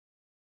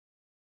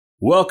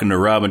Welcome to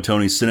Rob and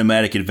Tony's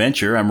Cinematic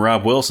Adventure. I'm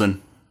Rob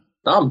Wilson.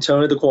 I'm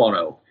Tony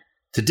DeQuano.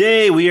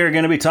 Today we are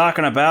going to be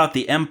talking about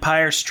The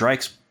Empire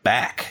Strikes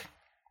Back.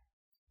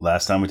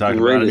 Last time we talked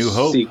about A New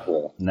Hope.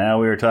 Sequel.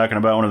 Now we are talking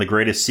about one of the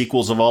greatest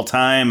sequels of all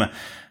time,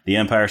 The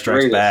Empire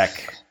Strikes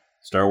Back.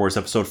 Star Wars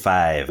Episode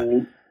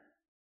 5.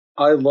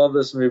 I love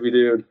this movie,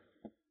 dude.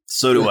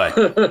 So do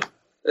I.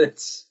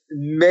 It's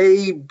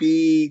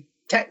maybe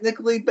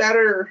technically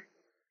better.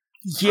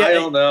 Yeah, I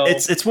don't know.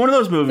 It's one of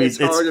those movies.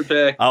 It's hard to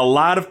pick. A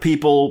lot of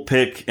people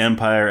pick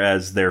Empire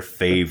as their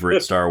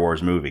favorite Star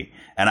Wars movie,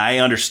 and I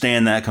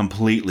understand that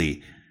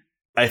completely.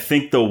 I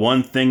think the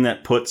one thing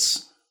that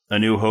puts A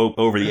New Hope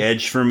over the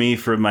edge for me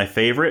for my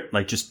favorite,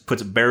 like just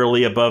puts it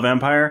barely above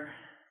Empire,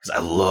 because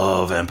I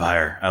love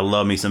Empire. I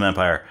love me some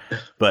Empire,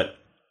 but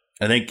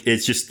I think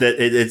it's just that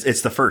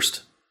it's the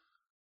first.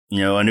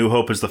 You know, A New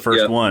Hope is the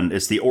first one.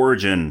 It's the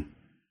origin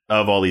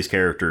of all these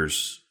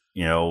characters.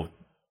 You know,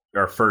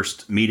 our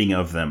first meeting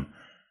of them,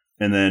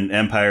 and then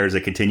Empire is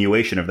a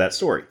continuation of that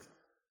story.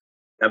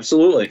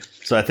 Absolutely.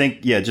 So I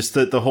think, just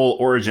the whole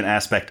origin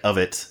aspect of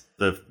it,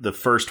 the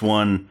first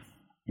one,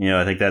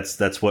 I think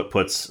that's what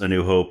puts A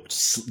New Hope,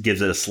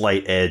 gives it a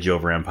slight edge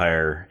over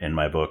Empire in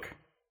my book.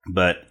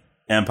 But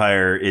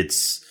Empire,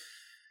 it's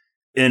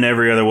in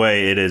every other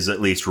way, it is at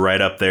least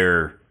right up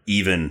there,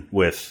 even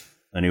with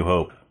A New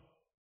Hope.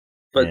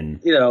 But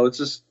it's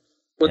just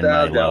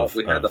without a doubt,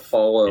 we had to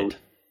follow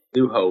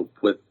New Hope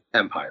with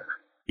Empire.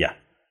 Yeah.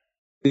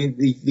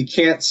 You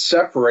can't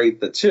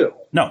separate the two.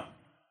 No.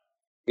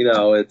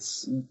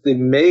 They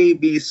may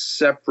be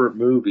separate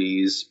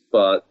movies,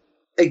 but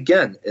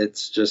again,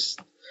 it's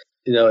just,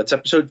 it's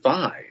episode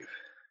 5.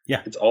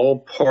 Yeah. It's all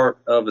part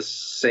of the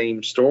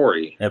same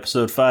story.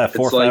 Episode 5,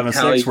 4, 5, and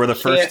 6 were the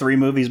first 3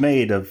 movies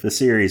made of the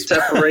series.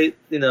 Separate,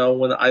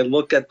 when I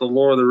look at the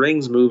Lord of the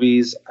Rings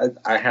movies,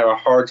 I have a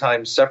hard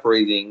time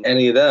separating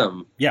any of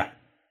them. Yeah.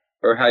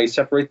 Or how you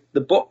separate the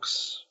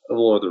books of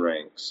Lord of the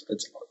Rings.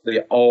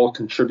 They all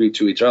contribute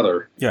to each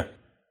other. Yeah.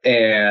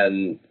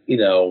 And,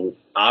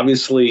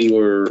 obviously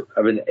we're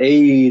of an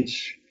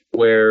age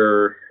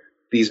where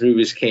these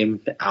movies came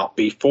out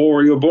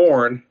before you were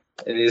born,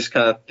 and you just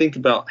kind of think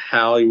about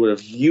how you would have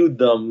viewed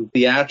them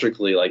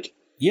theatrically.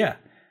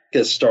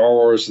 Because Star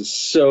Wars is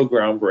so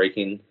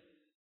groundbreaking.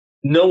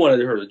 No one had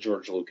heard of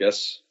George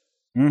Lucas.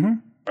 Mm-hmm.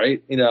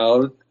 Right?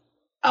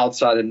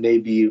 Outside of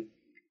maybe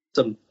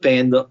some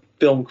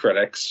film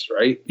critics,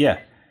 right? Yeah.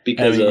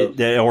 Because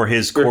or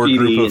his core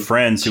group of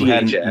friends who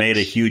hadn't made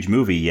a huge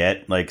movie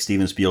yet, like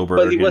Steven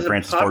Spielberg and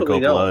Francis Ford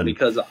Coppola.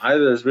 Because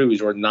either of those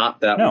movies were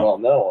not that well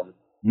known.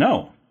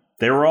 No,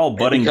 they were all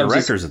budding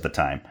directors at the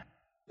time.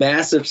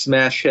 Massive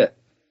smash hit.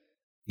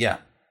 Yeah,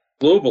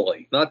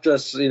 globally, not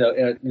just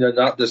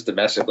not just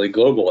domestically,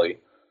 globally,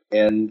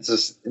 and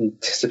just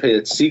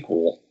anticipated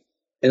sequel.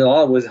 And a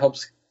lot of ways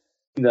helps.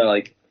 You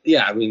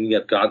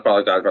have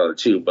Godfather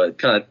 2, but it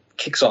kind of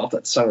kicks off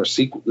that summer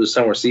sequel. Those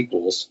summer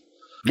sequels.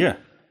 Yeah.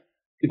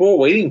 People were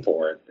waiting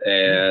for it,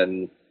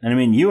 and I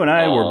mean, you and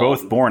I were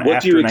both born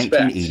after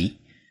 1980,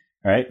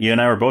 right? You and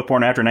I were both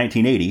born after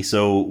 1980,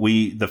 so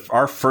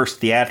our first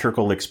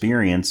theatrical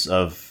experience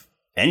of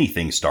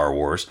anything Star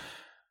Wars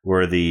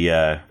were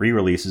the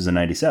re-releases in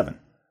 '97,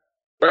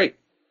 right?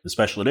 The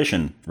special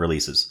edition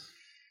releases.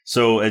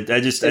 So I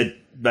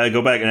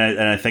go back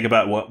and I think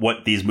about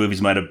what these movies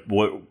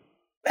what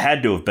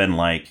had to have been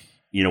like,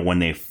 when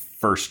they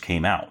first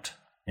came out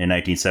in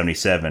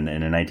 1977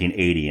 and in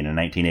 1980 and in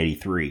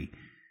 1983.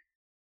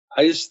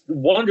 I just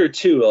wonder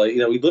too,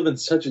 we live in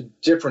such a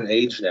different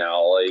age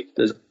now.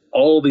 There's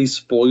all these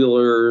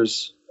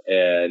spoilers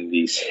and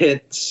these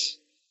hits,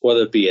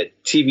 whether it be a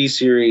TV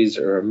series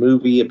or a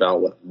movie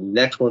about what the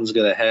next one's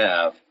going to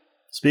have.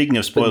 Speaking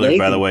of spoilers,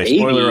 by the way,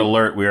 spoiler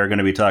alert, we are going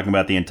to be talking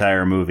about the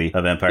entire movie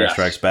of Empire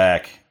Strikes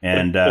Back.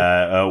 And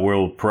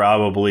we'll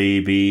probably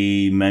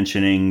be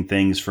mentioning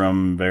things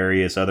from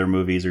various other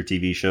movies or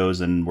TV shows,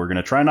 and we're going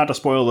to try not to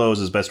spoil those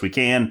as best we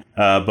can.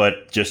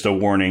 But just a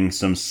warning,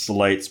 some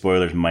slight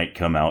spoilers might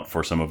come out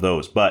for some of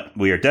those. But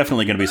we are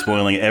definitely going to be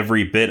spoiling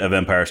every bit of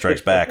Empire Strikes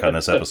Back on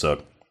this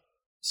episode.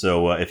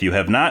 So if you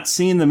have not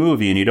seen the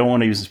movie and you don't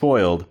want to be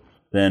spoiled,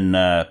 then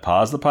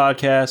pause the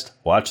podcast,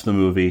 watch the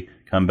movie,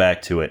 come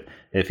back to it.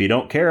 If you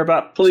don't care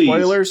about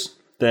spoilers,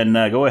 then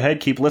go ahead,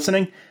 keep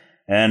listening,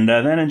 and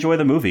then enjoy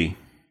the movie.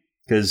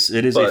 Because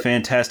it is a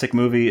fantastic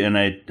movie, and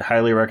I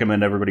highly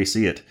recommend everybody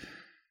see it.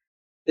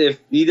 If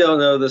you don't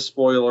know the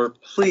spoiler,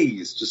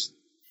 please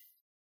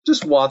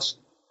just watch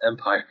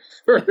Empire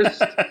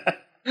first.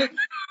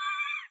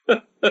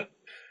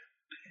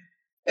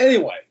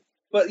 Anyway,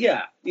 but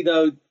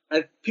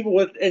people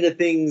went into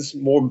things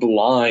more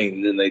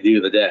blind than they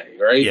do today,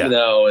 right?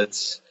 Yeah.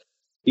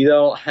 You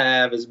don't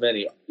have as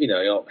many,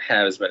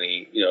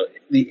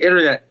 the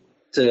internet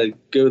to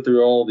go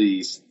through all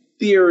these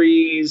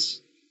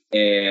theories.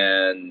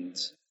 And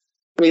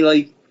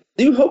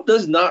New Hope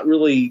does not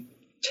really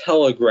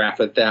telegraph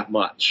it that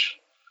much.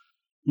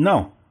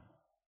 No.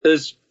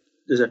 There's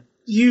a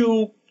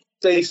few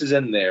faces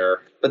in there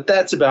But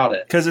that's about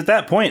it. Because at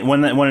that point,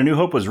 when A New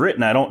Hope was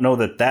written, I don't know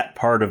that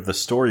part of the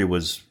story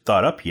was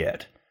thought up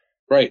yet.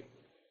 Right.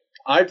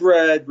 I've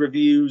read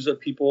reviews of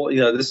people,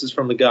 this is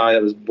from the guy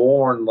that was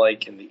born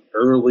like in the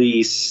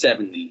early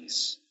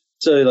 70s.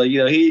 So,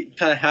 he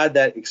kind of had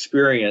that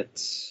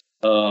experience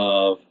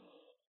of,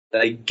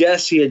 I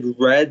guess he had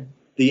read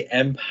the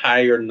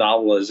Empire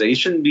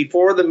novelization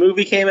before the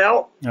movie came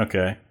out.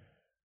 Okay.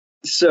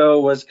 So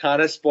was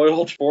kind of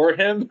spoiled for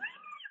him,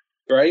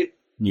 right?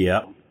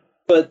 Yeah.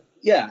 But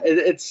yeah,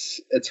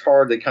 it's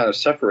hard to kind of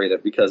separate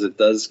it because it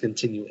does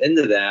continue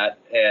into that.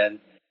 And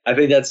I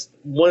think that's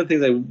one of the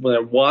things when I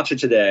watch it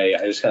today,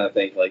 I just kind of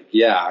think like,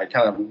 yeah, I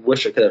kind of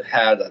wish I could have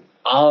had an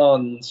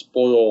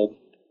unspoiled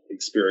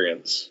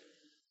experience.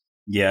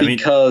 Yeah,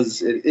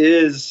 because it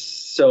is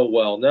so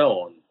well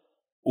known.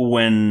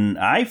 When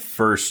I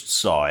first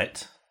saw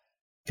it,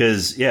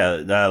 because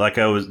like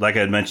I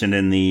had mentioned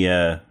in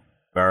the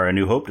our A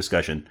New Hope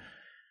discussion,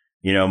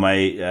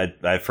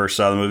 I first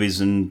saw the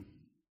movies when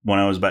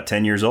I was about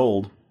 11 years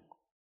old.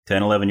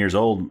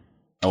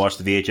 I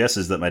watched the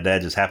VHSs that my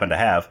dad just happened to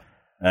have.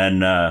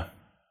 And, I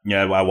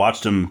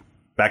watched them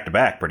back to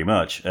back pretty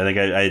much. I think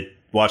I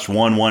watched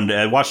one day.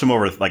 I watched them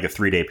over like a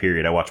 3-day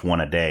period. I watched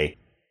one a day.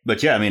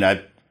 But yeah,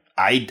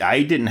 I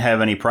didn't have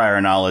any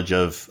prior knowledge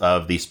of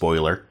the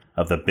spoiler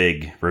of the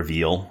big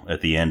reveal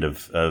at the end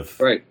of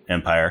right.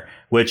 Empire,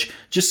 which,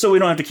 just so we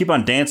don't have to keep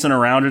on dancing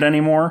around it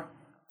anymore,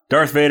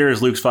 Darth Vader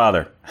is Luke's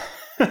father.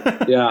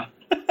 Yeah.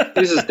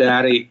 He's his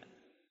daddy.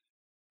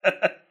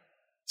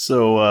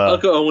 So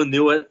Uncle Owen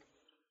knew it.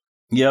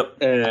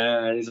 Yep.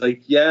 And he's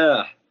like,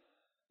 yeah,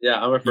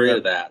 I'm afraid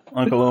of that.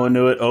 Uncle Owen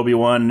knew it.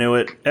 Obi-Wan knew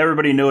it.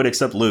 Everybody knew it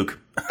except Luke.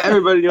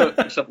 Everybody knew it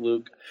except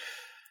Luke.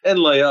 And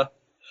Leia.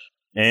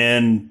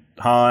 And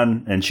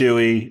Han and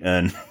Chewie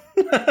and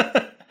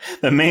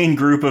the main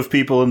group of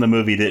people in the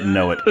movie didn't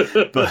know it.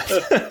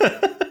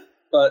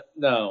 But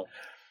no.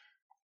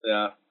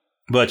 Yeah.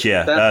 But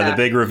yeah, the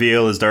big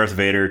reveal is Darth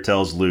Vader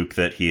tells Luke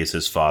that he is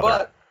his father.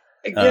 But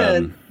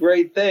again,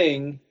 great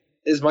thing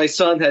is my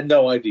son had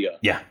no idea.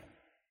 Yeah.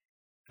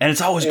 And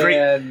it's always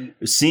great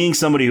seeing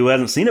somebody who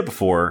hasn't seen it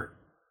before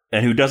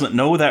and who doesn't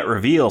know that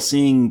reveal,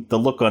 seeing the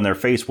look on their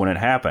face when it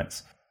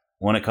happens,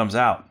 when it comes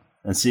out,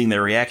 and seeing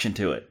their reaction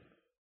to it.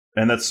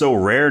 And that's so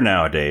rare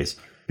nowadays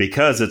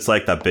because it's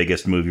like the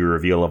biggest movie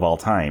reveal of all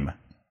time.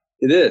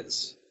 It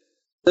is.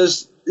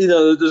 There's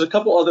a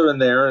couple others in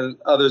there, and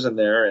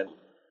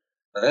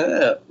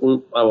I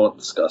won't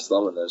discuss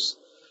them.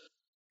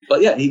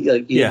 But yeah,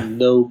 he had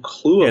no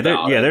clue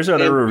about it. Yeah, there's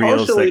other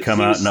reveals that come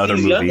out in other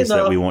movies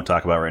that we won't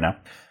talk about right now.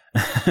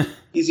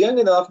 He's young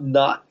enough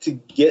not to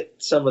get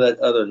some of that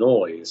other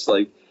noise.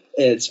 And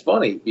it's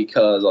funny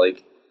because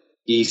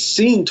he's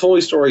seen Toy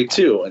Story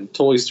 2, and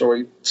Toy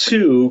Story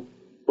 2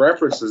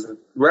 references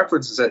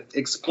it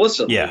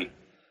explicitly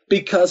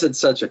because it's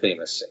such a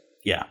famous scene.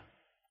 Yeah.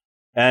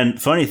 And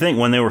funny thing,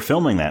 when they were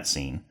filming that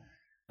scene,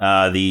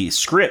 the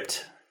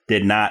script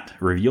did not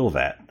reveal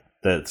that.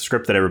 The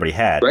script that everybody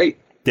had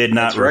did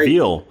not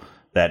reveal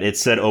that. It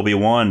said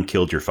Obi-Wan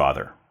killed your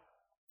father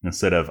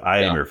instead of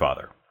I am your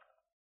father.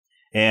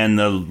 And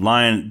the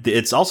line,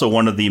 it's also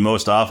one of the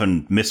most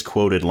often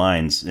misquoted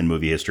lines in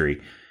movie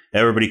history.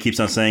 Everybody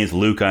keeps on saying it's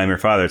Luke, I am your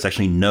father. It's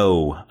actually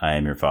no, I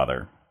am your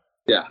father.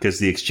 Yeah. Because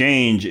the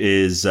exchange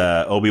is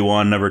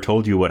Obi-Wan never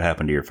told you what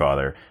happened to your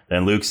father.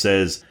 Then Luke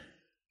says,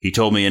 he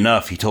told me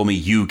enough. He told me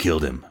you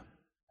killed him.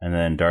 And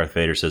then Darth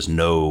Vader says,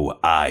 no,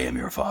 I am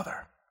your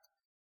father.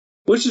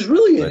 Which is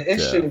really an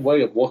interesting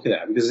way of looking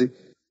at it. Because,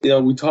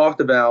 we talked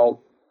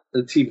about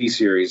the TV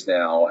series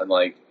now. And,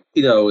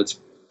 it's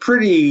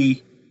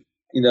pretty,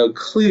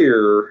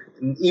 clear,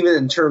 even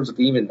in terms of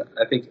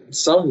I think in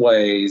some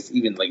ways,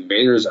 even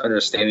Vader's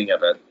understanding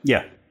of it.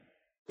 Yeah.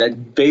 That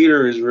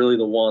Vader is really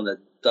the one that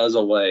does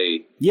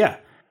away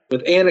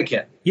with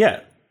Anakin.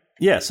 Yeah.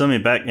 Yeah. So,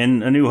 back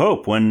in A New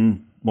Hope,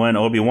 when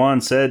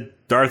Obi-Wan said,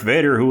 Darth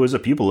Vader, who was a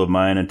pupil of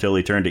mine until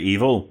he turned to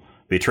evil,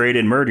 betrayed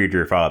and murdered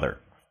your father.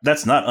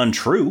 That's not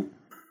untrue.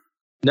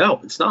 No,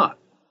 it's not.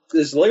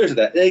 There's layers of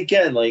that. And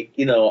again, I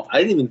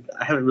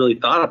haven't really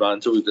thought about it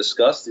until we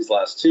discussed these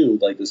last two.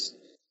 This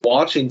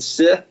watching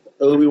Sith,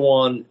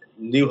 Obi-Wan,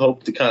 New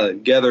Hope to kind of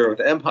together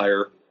with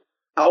Empire,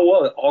 how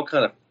well it all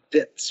kind of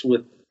fits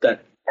with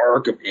that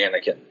arc of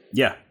Anakin.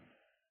 Yeah.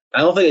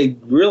 I don't think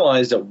I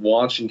realized that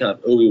watching kind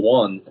of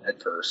Obi-Wan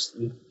at first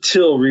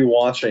until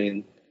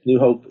rewatching New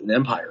Hope and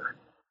Empire.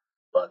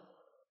 But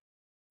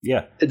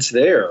yeah, it's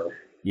there.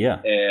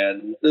 Yeah.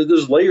 And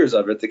there's layers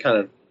of it to kind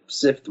of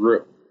sift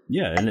through.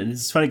 Yeah, and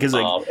it's funny because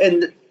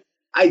and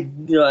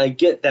I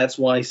get that's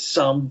why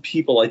some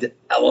people like to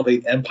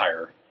elevate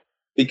Empire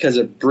because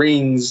it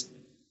brings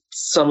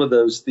some of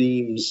those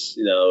themes,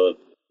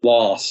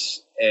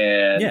 loss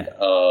and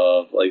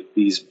of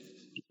these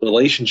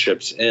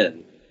relationships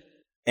in.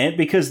 And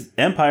because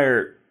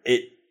Empire,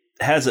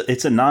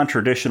 it's a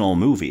non-traditional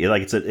movie.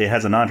 It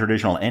has a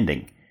non-traditional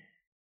ending.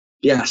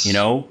 Yes.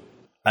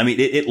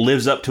 It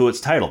lives up to its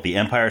title, The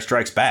Empire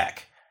Strikes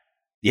Back.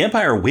 The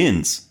Empire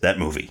wins that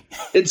movie.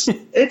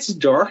 It's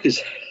dark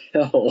as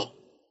hell.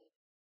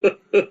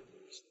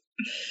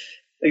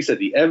 Like I said,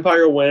 the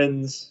Empire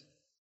wins.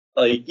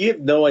 Like, you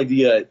have no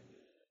idea.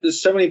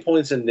 There's so many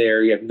points in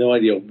there, you have no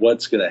idea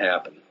what's going to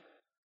happen.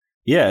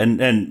 Yeah,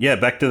 and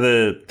back to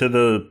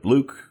the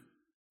Luke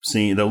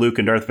scene, the Luke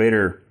and Darth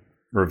Vader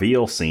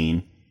reveal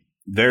scene.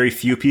 Very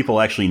few people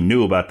actually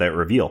knew about that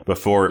reveal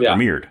before it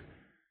premiered.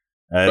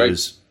 It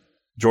was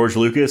George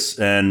Lucas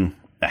and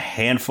a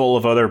handful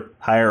of other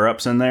higher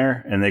ups in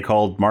there, and they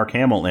called Mark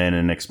Hamill in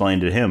and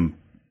explained to him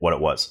what it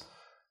was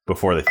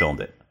before they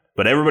filmed it.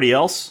 But everybody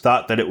else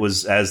thought that it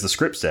was as the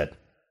script said.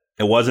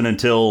 It wasn't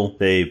until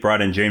they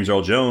brought in James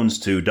Earl Jones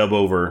to dub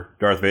over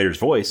Darth Vader's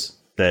voice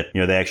that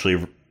they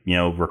actually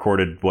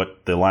recorded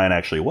what the line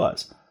actually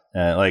was.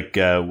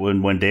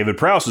 When David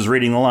Prowse was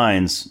reading the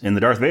lines in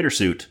the Darth Vader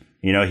suit,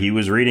 he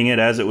was reading it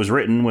as it was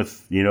written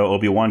with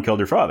Obi-Wan killed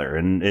your father,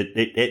 and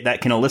it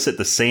that can elicit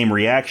the same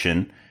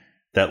reaction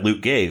that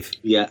Luke gave.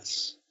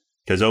 Yes,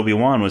 because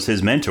Obi-Wan was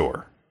his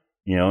mentor,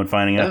 and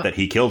finding out that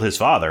he killed his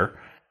father,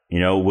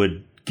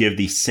 would give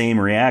the same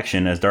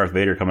reaction as Darth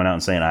Vader coming out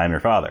and saying, "I'm your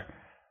father."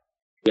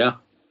 Yeah,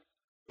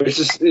 it's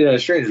just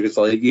strange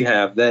because you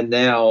have then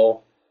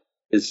now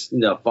his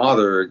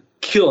father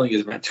killing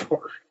his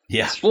mentor.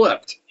 Yeah, it's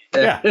flipped.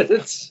 Yeah,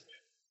 it's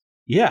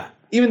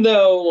Even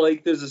though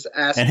there's this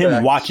aspect and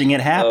him watching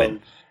it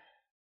happen,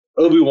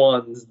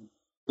 Obi-Wan's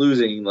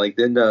losing. We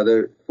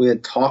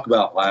didn't talk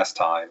about last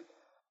time.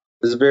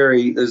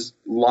 There's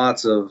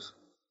lots of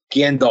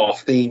Gandalf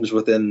themes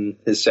within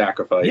his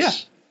sacrifice.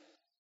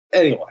 Yeah.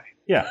 Anyway.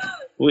 Yeah.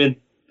 We're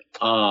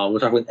talking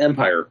about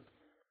Empire.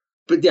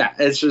 But yeah,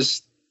 it's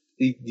just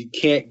you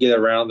can't get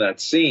around that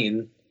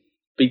scene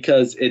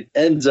because it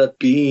ends up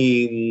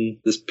being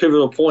this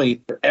pivotal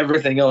point for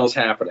everything else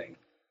happening.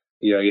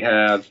 You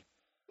have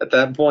at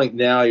that point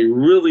now you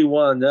really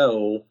want to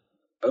know,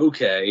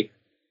 okay,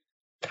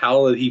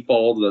 how did he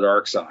fall to the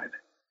dark side?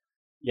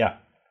 Yeah.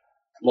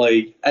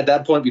 At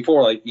that point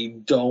before,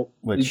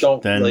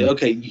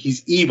 okay,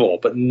 he's evil,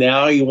 but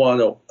now you want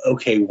to know,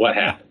 okay, what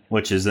happened?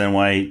 Which is then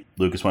why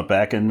Lucas went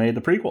back and made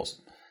the prequels.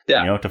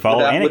 Yeah. To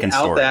follow Anakin's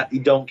story. Without that, you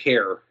don't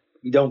care.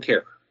 You don't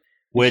care.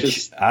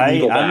 Which I'm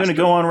going to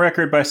go on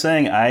record by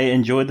saying I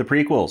enjoyed the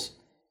prequels.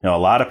 A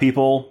lot of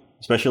people,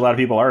 especially a lot of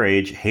people our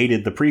age,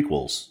 hated the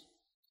prequels.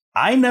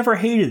 I never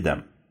hated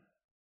them.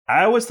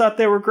 I always thought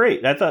they were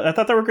great. I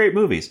thought they were great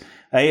movies.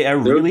 I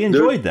really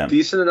enjoyed them.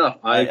 Decent enough.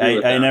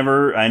 I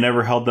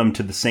never held them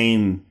to the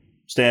same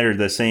standard,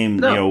 the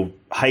same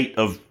height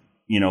of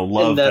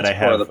love that I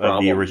have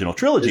of the original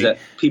trilogy. Is that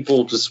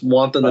people just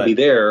want them to be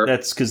there.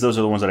 That's because those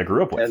are the ones that I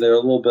grew up with, and they're a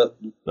little bit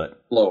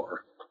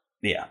lower.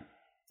 Yeah,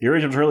 the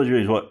original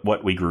trilogy is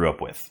what we grew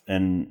up with,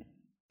 and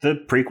the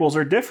prequels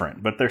are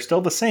different, but they're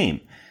still the same.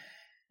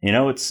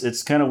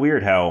 It's kind of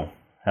weird how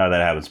that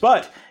happens.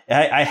 But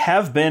I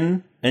have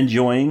been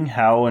enjoying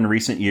how in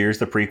recent years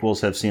the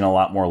prequels have seen a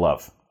lot more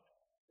love.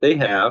 They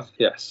have,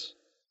 yes.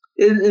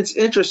 It's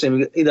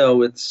interesting.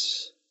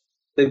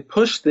 They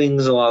push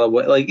things a lot of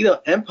way.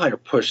 Empire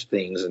pushed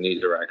things in new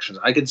directions.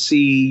 I could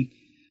see.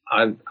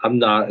 I'm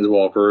not as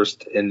well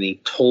versed in the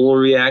total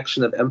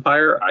reaction of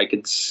Empire. I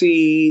could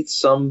see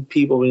some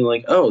people being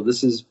like, "Oh,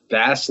 this is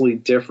vastly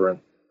different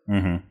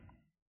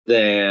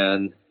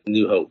than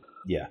New Hope."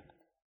 Yeah,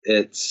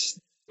 it's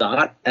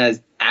not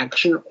as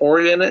action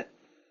oriented.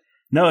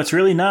 No, it's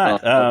really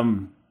not.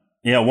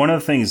 One of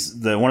the things,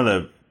 one of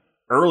the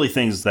early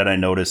things that I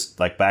noticed,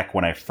 back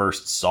when I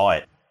first saw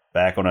it,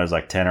 back when I was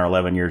 10 or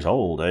 11 years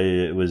old,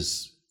 it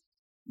was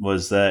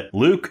that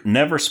Luke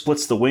never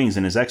splits the wings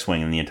in his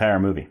X-wing in the entire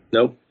movie.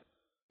 Nope,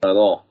 not at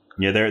all.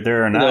 Yeah,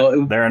 there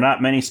are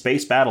not many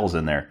space battles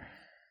in there.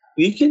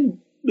 You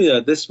can,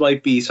 this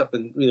might be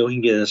something we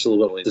can get into this a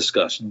little bit when we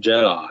discuss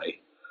Jedi.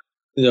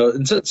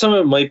 And some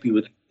of it might be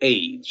with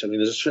age. I mean,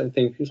 there's a certain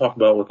thing people talk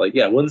about with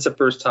when's the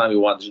first time you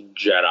watched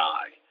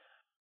Jedi?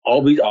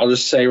 I'll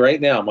just say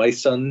right now, my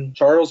son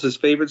Charles, his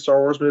favorite Star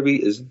Wars movie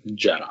is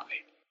Jedi.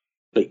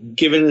 But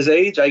given his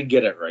age, I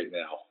get it right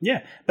now.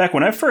 Yeah, back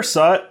when I first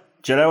saw it,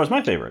 Jedi was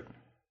my favorite.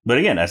 But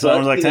again, I saw it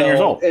when I was 10 years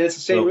old. And it's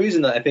the same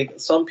reason that I think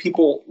some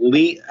people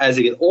as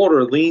they get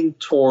older, lean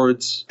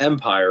towards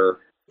Empire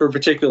for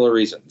particular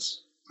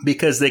reasons.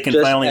 Because they can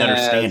finally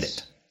understand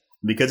it.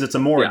 Because it's a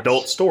more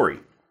adult story.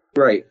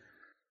 Right.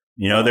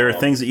 There are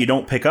things that you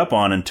don't pick up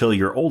on until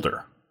you're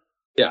older.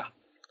 Yeah.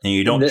 And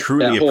you don't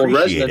truly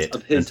appreciate it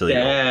of his until you're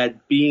older. Dad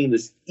being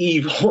this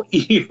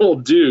evil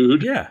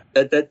dude. Yeah.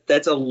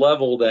 That's a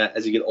level that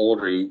as you get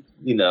older,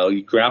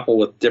 you grapple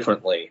with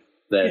differently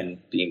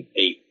than being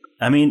 8.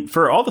 I mean,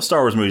 for all the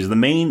Star Wars movies, the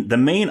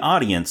main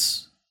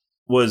audience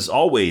was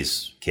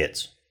always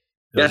kids.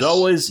 It was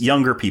always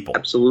younger people.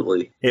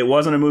 Absolutely. It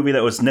wasn't a movie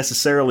that was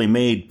necessarily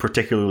made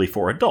particularly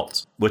for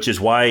adults, which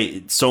is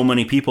why so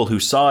many people who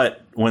saw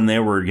it when they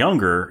were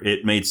younger,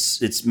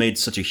 it's made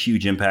such a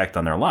huge impact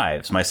on their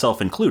lives,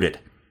 myself included.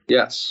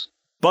 Yes.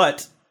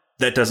 But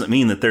that doesn't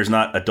mean that there's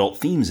not adult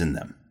themes in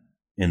them,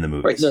 in the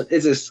movies. Right. No,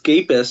 it's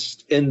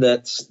escapist in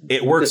that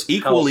it works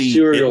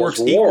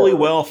equally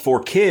well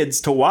for kids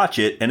to watch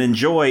it and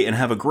enjoy and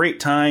have a great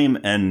time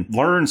and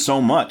learn so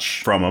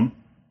much from them.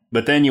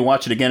 But then you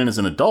watch it again as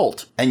an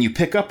adult, and you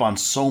pick up on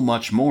so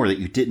much more that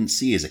you didn't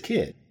see as a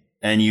kid.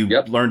 And you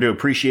learn to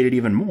appreciate it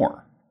even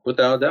more.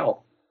 Without a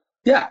doubt.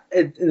 Yeah,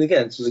 and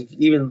again, it's like,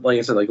 even like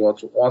I said, like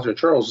Walter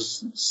Charles,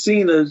 just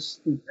seeing those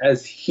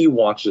as he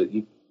watches it,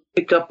 you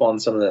pick up on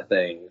some of the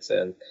things,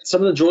 and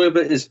some of the joy of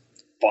it is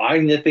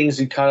finding the things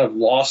you kind of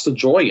lost the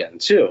joy in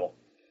too.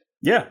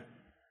 Yeah.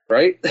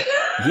 Right.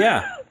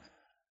 Yeah.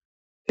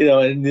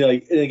 And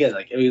again,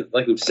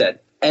 like we've said,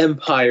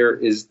 Empire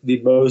is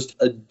the most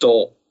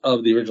adult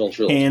of the original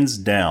trilogy, hands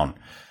down.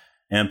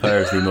 Empire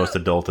is the most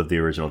adult of the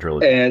original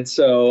trilogy, and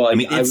so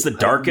it's the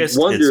darkest.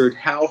 I wondered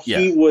how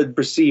he would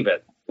perceive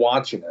it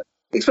watching it,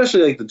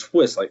 especially like the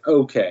twist. Like,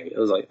 okay, it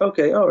was like,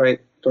 okay, all right,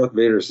 Darth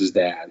Vader's his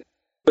dad,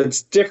 but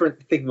it's different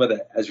thinking about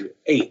that as you're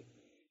 8,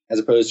 as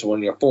opposed to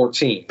when you're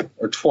 14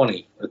 or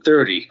 20 or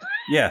 30.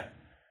 Yeah,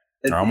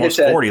 or almost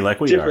 40, like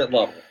we different are.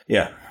 Level.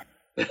 Yeah.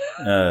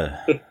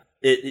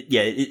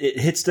 It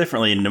hits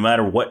differently no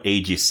matter what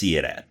age you see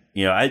it at.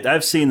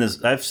 I've seen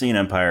this. I've seen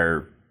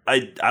Empire.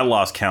 I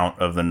lost count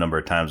of the number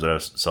of times that I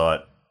saw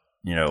it,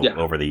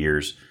 over the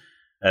years.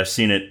 I've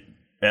seen it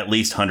at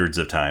least hundreds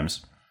of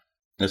times.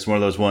 It's one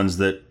of those ones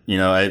that,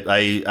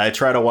 I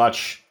try to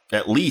watch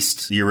at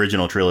least the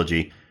original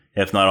trilogy,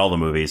 if not all the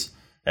movies,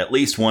 at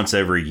least once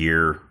every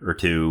year or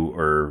two,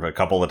 or a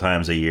couple of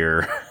times a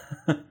year.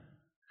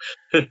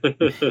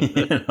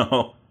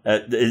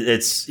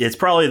 It's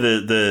probably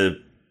the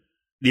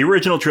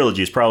original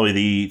trilogy is probably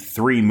the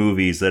 3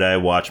 movies that I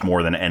watch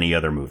more than any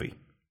other movie.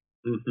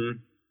 Mm-hmm.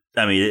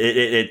 I mean,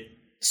 it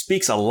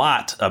speaks a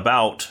lot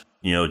about,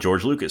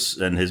 George Lucas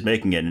and his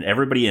making it, and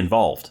everybody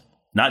involved,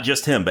 not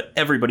just him, but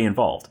everybody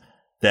involved,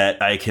 that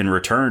I can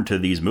return to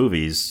these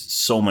movies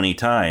so many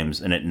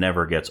times and it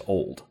never gets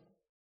old.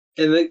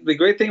 And the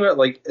great thing about,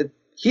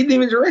 he didn't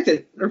even direct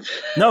it.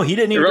 No, he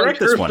didn't even direct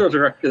this one.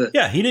 Directed it.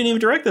 Yeah, he didn't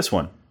even direct this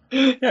one.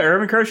 Yeah,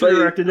 Irvin Kershner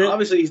directed it.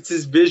 Obviously, it's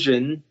his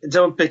vision, and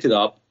someone picked it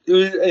up. It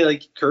was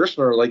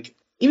Kershner,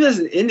 even as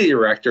an indie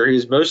director, he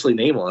was mostly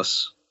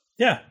nameless.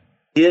 Yeah.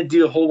 He didn't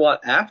do a whole lot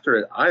after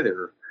it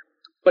either,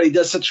 but he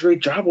does such a great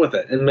job with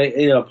it. And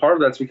part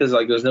of that's because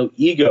there's no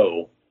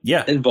ego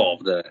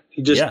involved in it.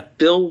 He just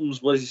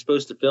films what he's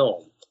supposed to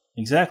film.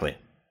 Exactly.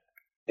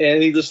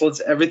 And he just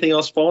lets everything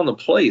else fall into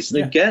place.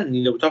 And again,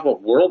 we talk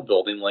about world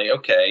building.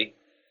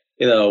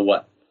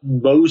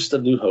 Most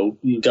of New Hope,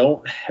 you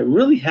don't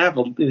really have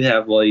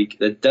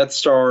the Death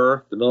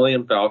Star, the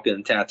Millennium Falcon,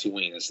 and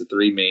Tatooine as the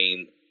 3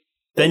 main.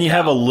 Then you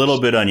have a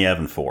little bit on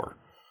Yavin 4,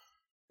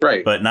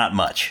 right? But not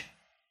much.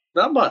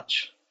 Not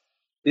much.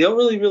 You don't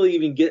really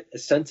even get a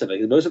sense of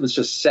it. Most of it's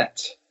just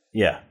set.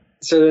 Yeah.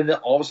 So then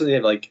all of a sudden you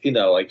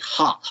have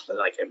Hoth,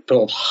 and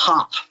build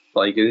Hoth.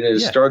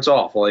 It starts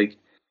off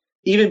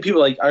even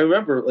people I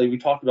remember we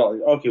talked about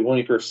when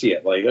you first see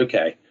it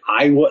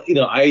I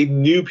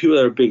knew people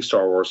that are big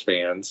Star Wars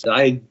fans, and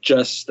I had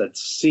just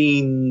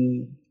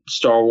seen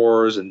Star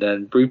Wars and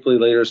then briefly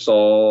later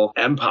saw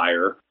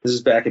Empire. This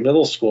is back in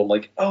middle school. I'm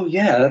like, oh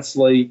yeah, that's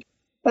right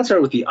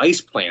with the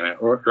ice planet,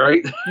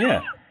 right?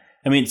 Yeah.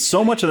 I mean,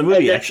 so much of the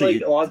movie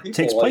actually a lot of people,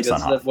 takes place on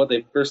Hoth. That's what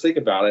they first think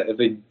about it if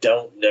they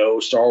don't know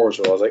Star Wars.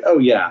 I was like, oh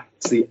yeah,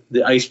 it's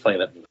the ice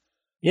planet movie.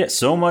 Yeah,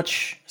 so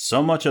much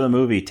of the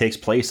movie takes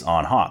place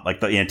on Hoth.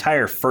 The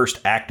entire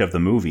first act of the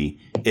movie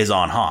is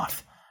on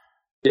Hoth.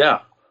 Yeah.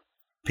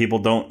 People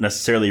don't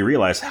necessarily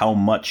realize how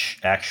much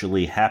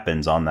actually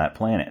happens on that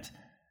planet.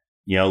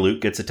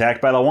 Luke gets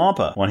attacked by the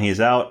Wampa when he's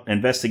out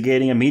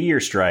investigating a meteor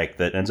strike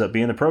that ends up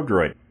being the probe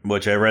droid,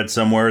 which I read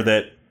somewhere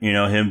that,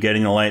 him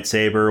getting the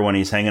lightsaber when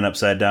he's hanging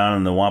upside down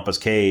in the Wampa's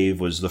cave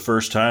was the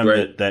first time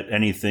that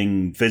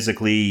anything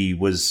physically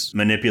was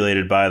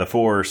manipulated by the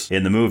Force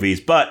in the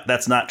movies. But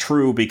that's not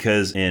true,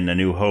 because in A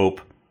New Hope,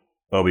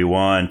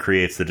 Obi-Wan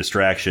creates the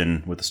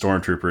distraction with the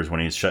stormtroopers when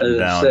he's shutting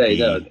down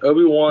the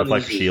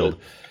reflector shield.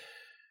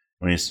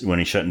 When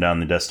he's shutting down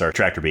the Death Star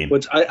tractor beam.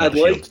 Which I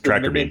like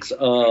the mix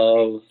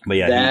of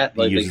that.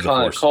 They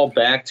kind of call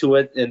back to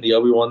it in the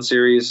Obi-Wan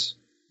series.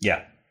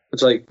 Yeah.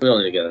 It's we don't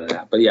need to get into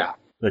that, but yeah.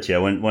 But yeah,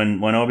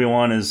 when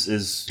Obi-Wan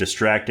is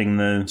distracting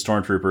the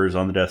stormtroopers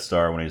on the Death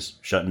Star when he's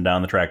shutting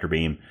down the tractor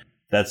beam,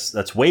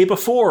 that's way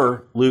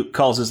before Luke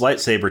calls his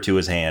lightsaber to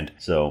his hand.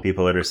 So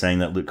people that are saying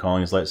that Luke calling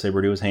his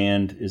lightsaber to his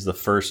hand is the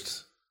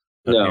first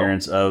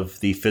appearance of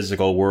the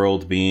physical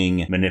world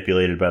being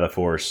manipulated by the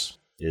Force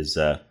is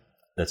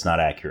that's not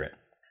accurate.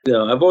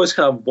 I've always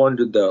kind of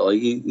wondered though,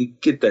 you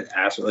get that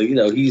aspect,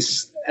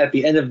 he's at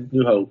the end of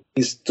New Hope,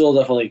 he's still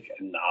definitely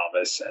a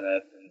novice,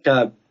 and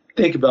kind of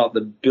think about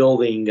the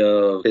building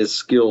of his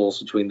skills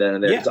between then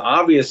and there. Because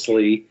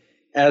obviously,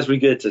 as we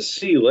get to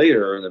see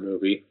later in the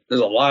movie,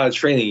 there's a lot of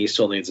training he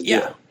still needs to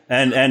do.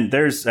 And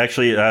there's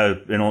actually, in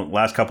the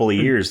last couple of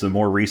years, the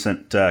more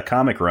recent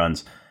comic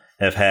runs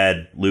have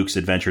had Luke's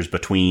adventures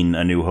between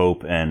A New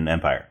Hope and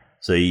Empire.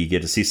 So you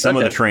get to see some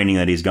of the training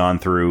that he's gone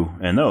through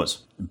in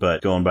those.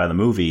 But going by the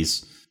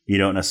movies, you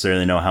don't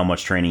necessarily know how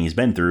much training he's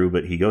been through,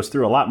 but he goes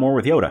through a lot more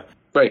with Yoda.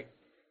 Right.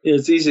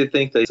 It's easy to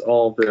think that it's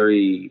all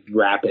very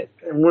rapid,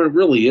 and when it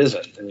really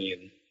isn't. I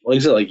mean, like I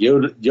said,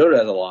 Yoda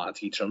has a lot to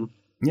teach him.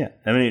 Yeah.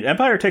 I mean,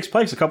 Empire takes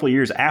place a couple of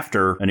years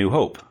after A New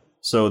Hope.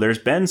 So there's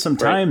been some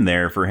time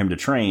there for him to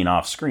train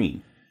off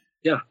screen.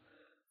 Yeah.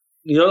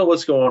 You don't know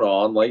what's going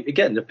on. Like,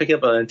 again, they're picking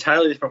up an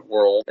entirely different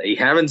world that you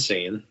haven't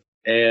seen.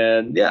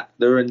 And yeah,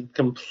 they're in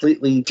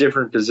completely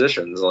different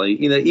positions. Like,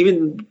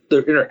 even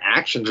their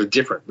interactions are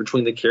different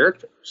between the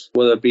characters,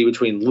 whether it be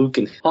between Luke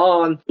and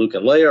Han, Luke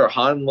and Leia, or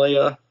Han and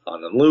Leia,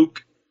 Han and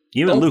Luke.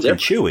 Even Luke and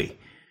Chewie.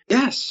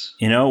 Yes.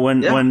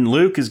 When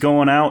Luke is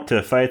going out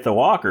to fight the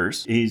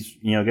walkers, he's,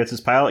 gets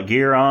his pilot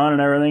gear on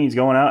and everything. He's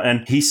going out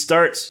and he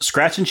starts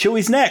scratching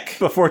Chewie's neck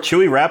before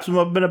Chewie wraps him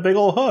up in a big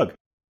old hug.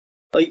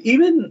 Like,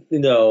 even,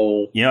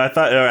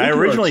 I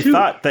originally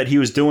thought that he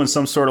was doing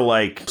some sort of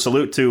like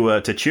salute to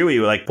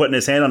Chewie, like putting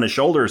his hand on his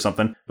shoulder or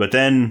something. But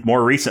then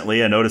more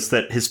recently, I noticed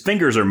that his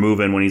fingers are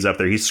moving when he's up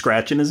there. He's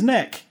scratching his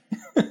neck.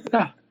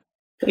 Yeah.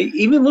 Like,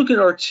 even look at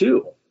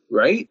R2,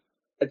 right?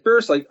 At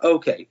first, like,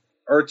 okay,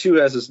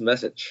 R2 has this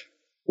message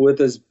with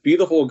this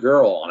beautiful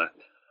girl on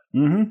it.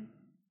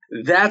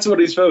 Mm-hmm. That's what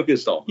he's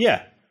focused on.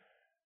 Yeah.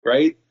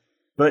 Right?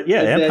 But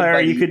yeah, and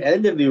Empire, you could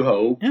end of New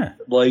Hope. Yeah.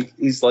 Like,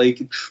 he's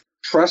like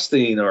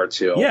trusting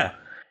R2. Yeah.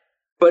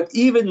 But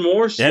even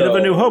more so, End of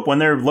A New Hope, when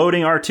they're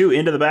loading R2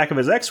 into the back of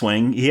his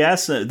X-Wing, he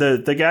asks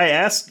the guy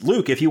asks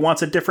Luke if he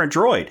wants a different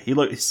droid.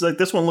 He's like,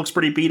 this one looks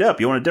pretty beat up.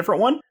 You want a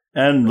different one?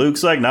 And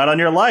Luke's like, not on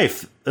your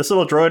life. This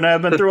little droid and I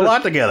have been through a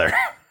lot together.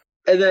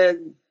 And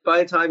then by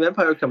the time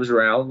Empire comes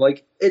around,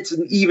 like, it's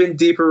an even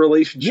deeper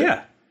relationship.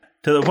 Yeah.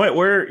 To the point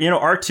where,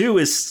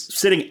 R2 is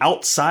sitting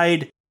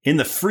outside in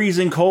the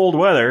freezing cold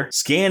weather,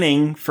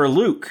 scanning for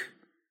Luke.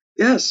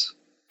 Yes.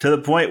 To the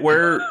point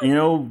where,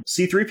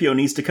 C-3PO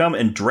needs to come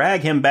and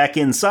drag him back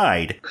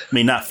inside. I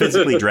mean, not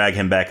physically drag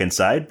him back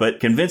inside,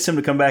 but convince him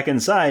to come back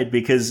inside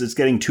because it's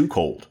getting too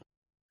cold.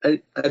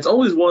 It's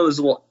always one of those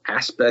little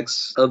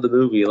aspects of the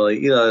movie, like,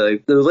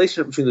 like the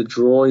relationship between the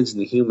droids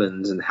and the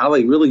humans and how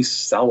they really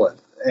sell it.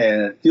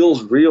 And it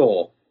feels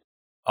real.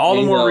 All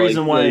the more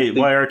reason why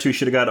R2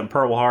 should have gotten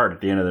Pearl Hard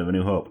at the end of A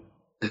New Hope.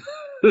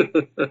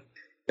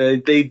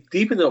 They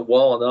deepen it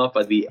well enough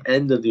at the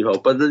end of New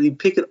Hope, but then you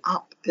pick it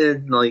up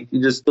and like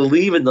you just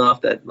believe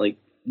enough that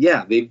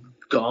they've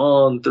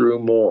gone through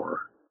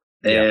more,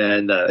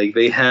 and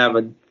they have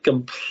a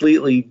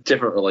completely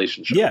different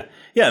relationship. Yeah.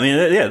 I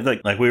mean,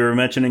 like we were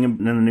mentioning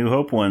in the New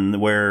Hope one,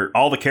 where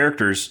all the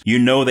characters,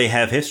 they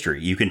have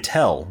history. You can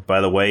tell by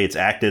the way it's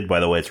acted,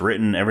 by the way it's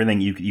written, everything.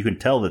 You can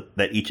tell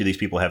that each of these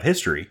people have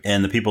history,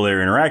 and the people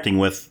they're interacting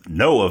with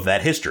know of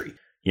that history.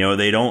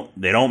 They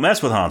don't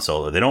mess with Han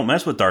Solo. They don't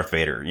mess with Darth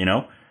Vader,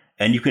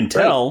 And you can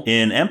tell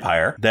in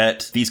Empire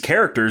that these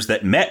characters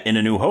that met in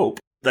A New Hope,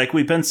 like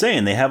we've been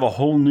saying, they have a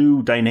whole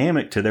new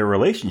dynamic to their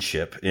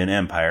relationship in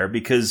Empire,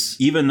 because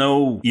even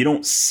though you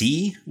don't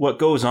see what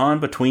goes on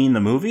between the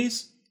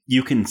movies,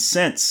 you can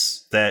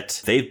sense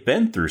that they've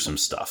been through some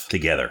stuff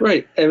together.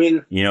 Right. I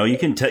mean, you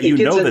can tell,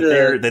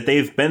 that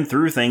they've been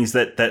through things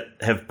that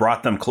have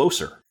brought them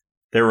closer.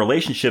 Their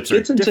relationships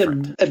are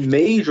different. It's a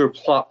major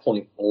plot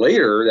point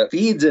later that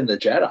feeds into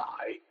Jedi.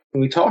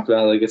 And we talked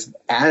about it, like it's an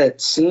added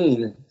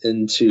scene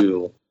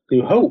into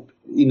New Hope,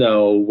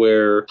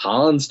 where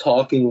Han's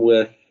talking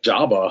with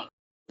Jabba,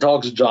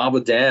 talks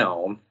Jabba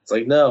down. It's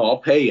like, no, I'll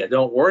pay you.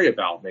 Don't worry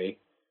about me.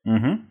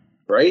 Mm-hmm.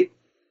 Right?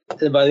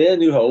 And by the end of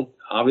New Hope,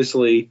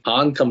 obviously,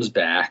 Han comes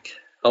back,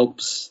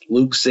 helps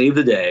Luke save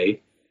the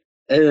day.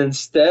 And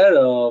instead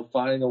of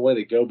finding a way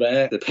to go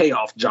back to pay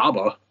off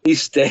Jabba, he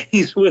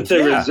stays with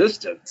the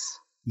Resistance.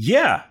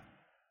 Yeah.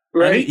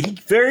 Right? I mean,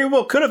 he very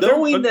well could have.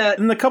 Knowing that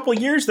in a couple of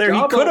years there,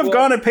 he could have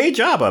gone and paid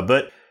Jabba.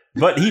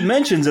 But he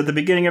mentions at the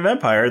beginning of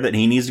Empire that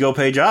he needs to go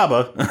pay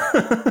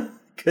Jabba.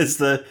 Because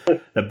the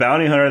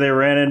bounty hunter they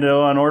ran into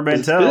on Ord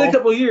Mantell, it's been a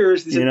couple of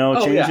years, he said,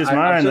 changed his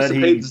mind that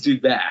he paid this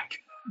dude back.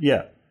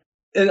 Yeah.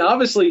 And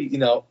obviously,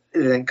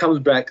 it comes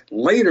back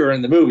later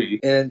in the movie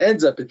and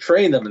ends up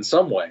betraying them in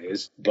some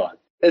ways, but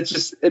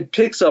it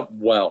picks up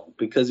well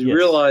because you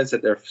realize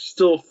that they're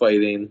still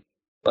fighting.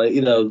 Like,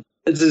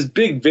 it's this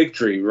big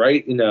victory,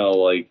 right? And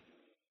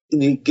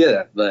you get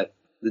it, that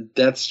the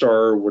Death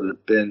Star would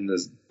have been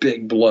this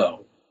big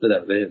blow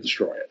that they didn't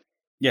destroy it.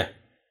 Yeah.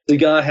 You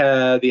gotta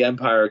have the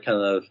Empire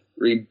kind of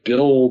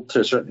rebuild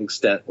to a certain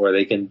extent where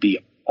they can be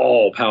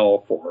all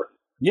powerful.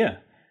 Yeah.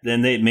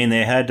 Then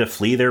they had to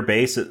flee their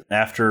base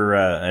after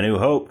A New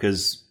Hope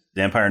because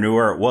the Empire knew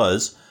where it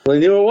was. Well,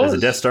 they knew it was. The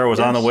Death Star was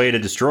on the way to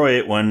destroy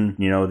it when,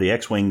 the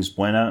X-Wings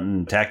went out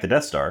and attacked the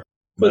Death Star.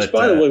 Which,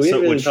 by the way, we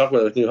didn't even talk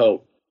about New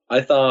Hope. I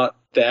thought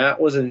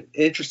that was an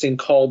interesting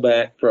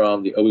callback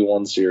from the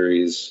Obi-Wan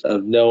series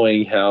of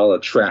knowing how to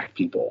track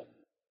people.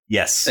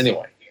 Yes.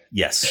 Anyway.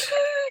 Yes.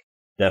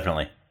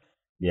 Definitely.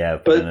 Yeah.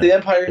 But the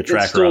Empire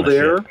is still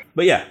there.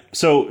 But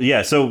so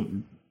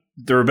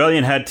the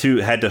rebellion had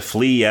to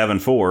flee Yavin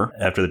 4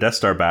 after the Death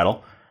Star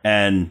battle,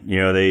 and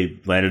they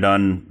landed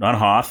on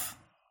Hoth.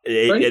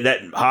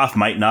 That Hoth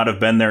might not have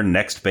been their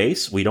next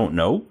base. We don't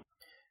know.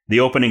 The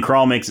opening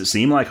crawl makes it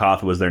seem like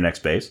Hoth was their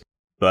next base,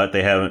 but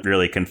they haven't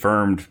really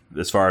confirmed,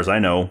 as far as I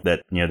know,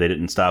 that they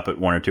didn't stop at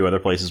one or two other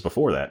places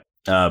before that.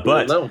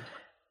 But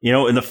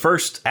in the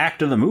first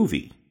act of the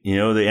movie,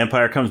 the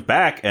Empire comes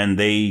back and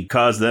they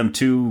cause them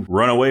to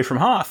run away from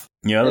Hoth.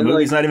 The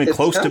movie's not even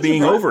close to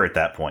being over at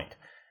that point.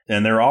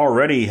 And they're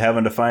already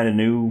having to find a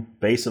new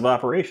base of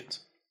operations.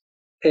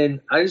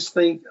 And I just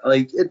think,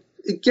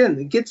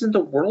 it gets into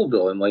world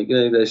building.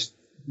 There's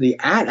the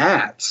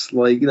AT-ATs,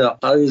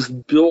 I was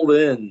built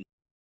in.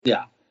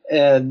 Yeah.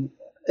 And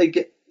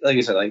like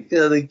I said,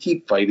 they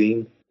keep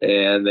fighting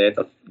and they have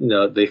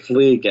to, they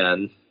flee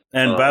again.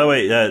 And by the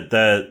way,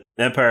 the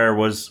Empire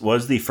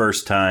was the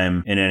first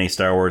time in any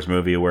Star Wars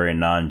movie where a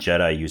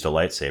non-Jedi used a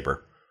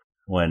lightsaber.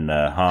 When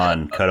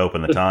Han cut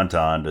open the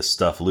Tauntaun to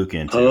stuff Luke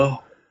into.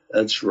 Oh,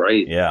 that's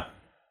right. Yeah.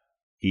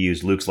 He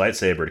used Luke's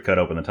lightsaber to cut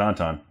open the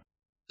Tauntaun.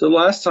 The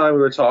last time we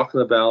were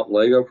talking about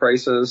Lego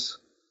prices,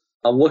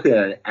 I'm looking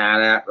at an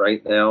AT-AT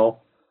right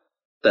now.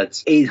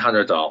 That's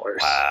 $800.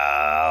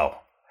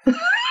 Wow.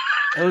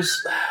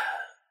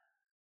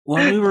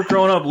 When we were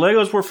growing up,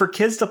 Legos were for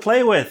kids to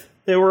play with.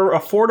 They were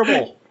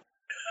affordable.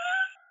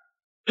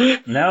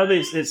 Now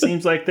it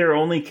seems like they're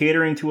only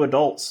catering to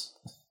adults.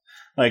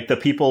 Like the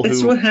people who...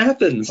 That's what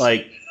happens.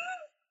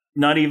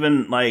 Not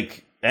even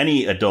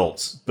any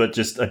adults, but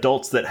just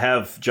adults that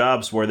have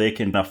jobs where they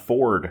can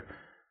afford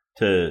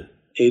to...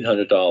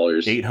 $800.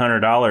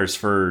 $800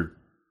 for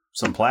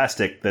some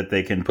plastic that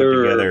they can put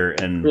together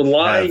and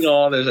relying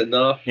on there's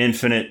enough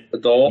infinite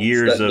adults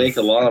years that of make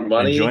a lot of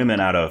money enjoyment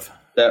out of.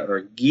 That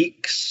are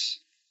geeks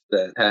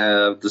that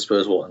have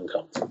disposable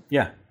income.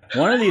 Yeah.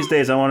 One of these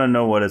days, I want to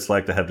know what it's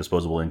like to have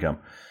disposable income.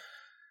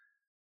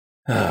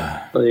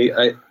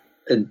 It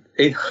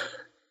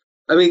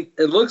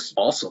looks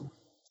awesome.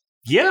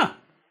 Yeah.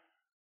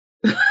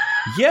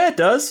 Yeah, it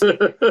does.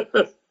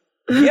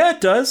 Yeah,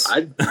 it does.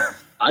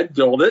 I'd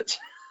build it.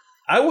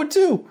 I would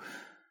too.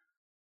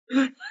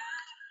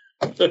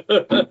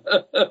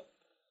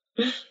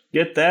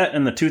 Get that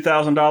and the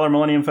 $2,000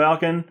 Millennium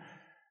Falcon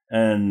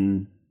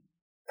and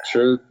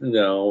sure,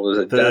 there's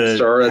a Death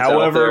Star that's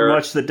however out there.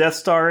 Much the Death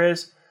Star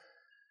is.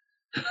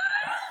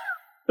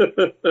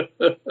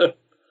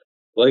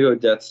 Lego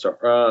Death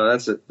Star.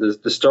 That's it.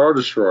 The Star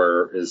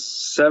Destroyer is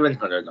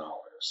 $700.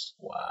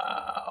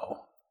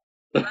 Wow.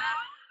 I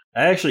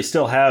actually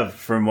still have,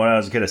 from when I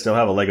was a kid, I still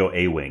have a Lego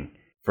A-Wing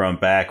from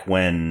back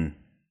when,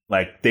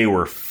 they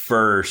were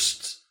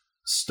first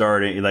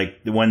starting,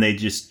 when they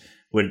just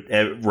would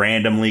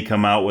randomly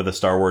come out with a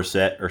Star Wars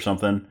set or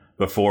something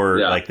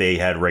before, they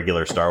had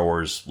regular Star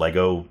Wars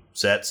Lego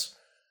sets.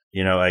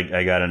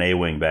 I got an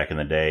A-Wing back in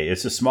the day.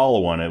 It's a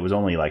smaller one. It was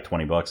only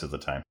 $20 at the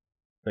time.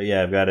 But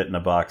yeah, I've got it in a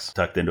box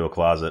tucked into a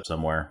closet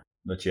somewhere.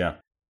 But yeah.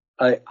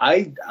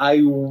 I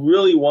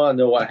really want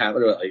to know what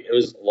happened to it. It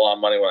was a lot of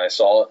money when I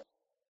saw it.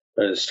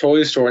 There's a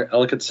toy store in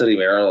Ellicott City,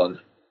 Maryland,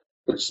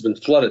 which has been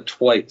flooded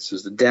twice.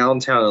 There's the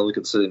downtown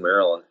Ellicott City,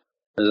 Maryland.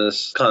 There's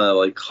this kind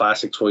of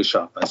classic toy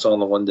shop. I saw in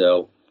the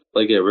window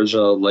an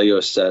original Lego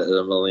set of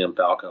the Millennium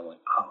Falcon. I'm like,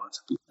 oh,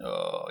 that's a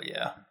oh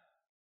yeah.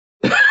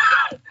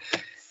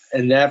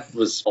 And that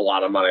was a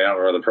lot of money. I don't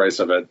remember the price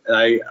of it. And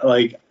I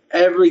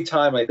every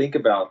time I think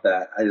about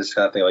that, I just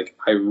kind of think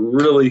I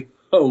really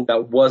hope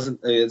that wasn't.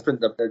 It's been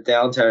the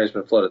downtown has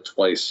been flooded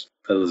twice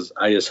because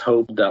I just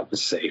hope that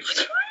was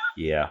saved.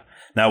 Yeah.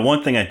 Now,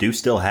 one thing I do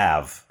still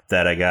have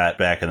that I got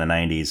back in the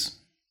 90s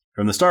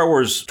from the Star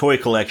Wars toy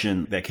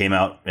collection that came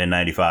out in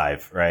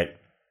 95, right?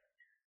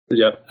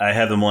 Yep. I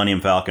have the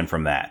Millennium Falcon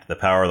from that, the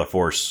Power of the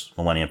Force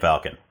Millennium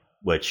Falcon,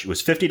 which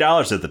was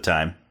 $50 at the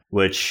time,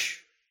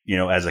 which,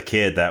 as a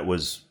kid, that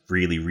was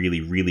really,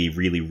 really, really,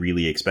 really,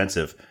 really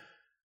expensive.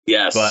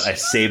 Yes. But I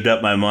saved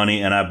up my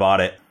money and I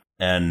bought it,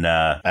 and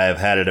I have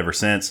had it ever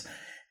since.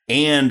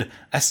 And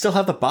I still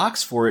have the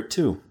box for it,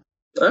 too.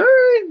 All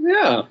right,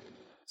 yeah.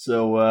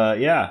 So,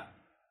 yeah,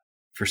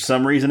 for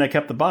some reason I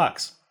kept the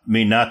box. I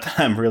mean, not that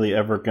I'm really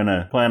ever going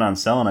to plan on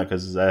selling it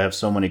because I have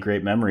so many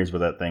great memories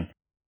with that thing.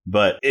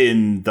 But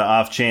in the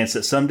off chance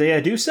that someday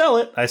I do sell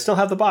it, I still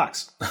have the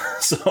box.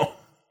 So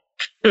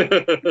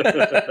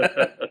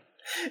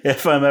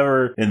if I'm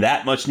ever in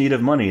that much need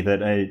of money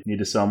that I need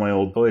to sell my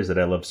old toys that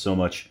I loved so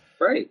much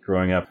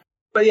growing up.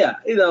 But yeah,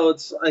 we're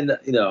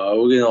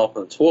getting off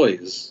on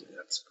toys.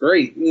 That's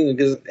great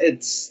because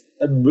it's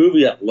a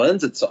movie that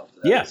lends itself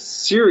to that. Yeah. A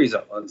series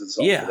that lends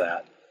itself to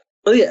that.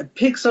 But yeah, it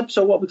picks up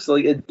so well because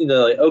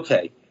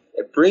okay,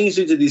 it brings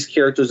you to these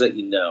characters that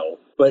you know,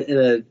 but in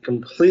a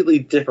completely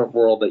different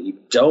world that you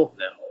don't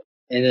know.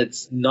 And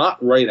it's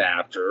not right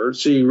after.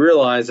 So you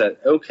realize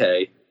that,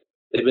 okay,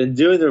 they've been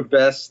doing their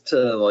best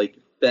to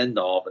fend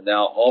off, and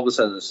now all of a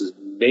sudden this is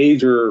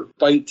major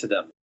fight to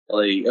them.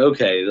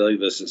 Okay,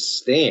 this is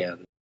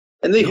stand.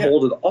 And they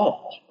hold it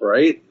all,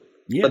 right?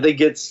 Yeah. But they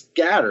get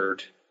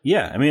scattered.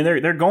 Yeah, I mean,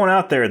 they're going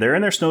out there. They're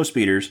in their snow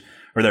speeders,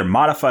 or they're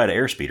modified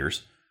air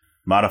speeders,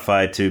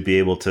 modified to be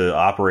able to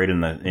operate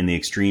in the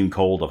extreme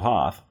cold of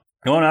Hoth.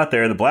 Going out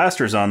there, the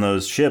blasters on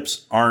those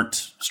ships aren't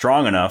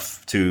strong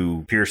enough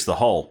to pierce the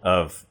hull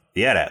of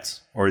the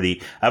AT-ATs, or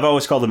I've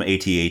always called them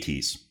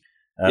AT-ATs.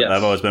 Yes.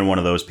 I've always been one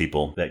of those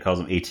people that calls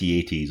them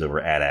AT-ATs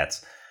over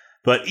AT-ATs.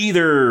 But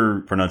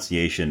either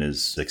pronunciation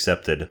is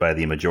accepted by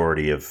the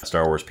majority of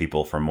Star Wars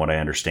people from what I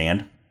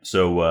understand.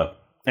 So,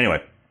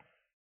 anyway,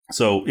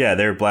 So, yeah,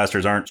 their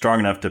blasters aren't strong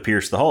enough to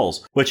pierce the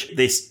hulls, which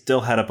they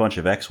still had a bunch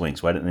of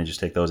X-Wings. Why didn't they just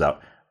take those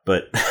out?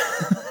 But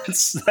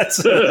that's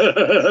they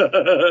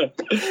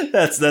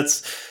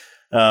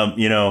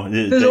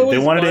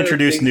wanted to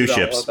introduce new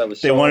ships.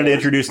 They wanted to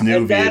introduce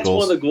new vehicles. That's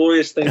one of the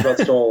glorious things about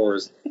Star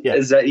Wars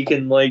is that you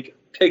can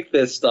pick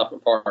this stuff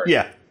apart.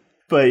 Yeah.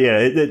 But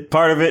yeah,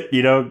 part of it,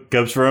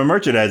 comes from a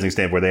merchandising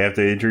standpoint. They have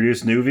to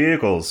introduce new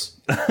vehicles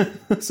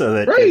so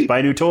that kids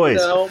buy new toys.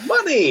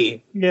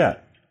 Money. Yeah.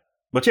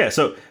 But yeah,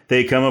 so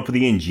they come up with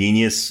the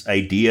ingenious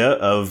idea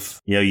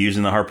of,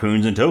 using the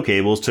harpoons and tow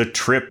cables to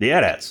trip the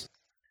AT-ATs.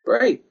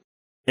 Right.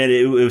 And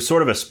it was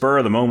sort of a spur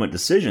of the moment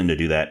decision to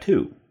do that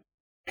too.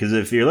 Because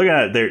if you're looking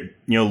at it,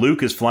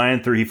 Luke is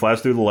he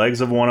flies through the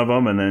legs of one of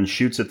them and then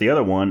shoots at the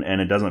other one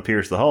and it doesn't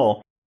pierce the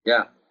hull.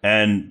 Yeah.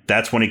 And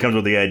that's when he comes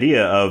with the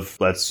idea of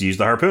let's use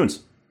the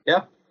harpoons.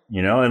 Yeah.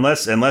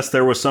 Unless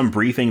there was some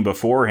briefing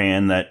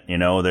beforehand that,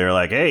 they're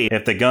like, hey,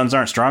 if the guns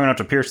aren't strong enough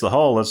to pierce the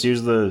hull, let's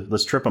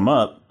trip them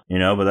up.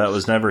 But that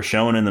was never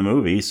shown in the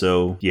movie.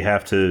 So you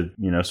have to,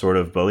 sort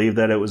of believe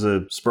that it was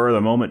a spur of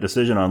the moment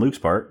decision on Luke's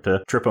part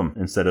to trip him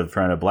instead of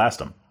trying to blast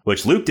him,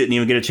 which Luke didn't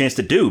even get a chance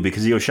to do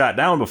because he was shot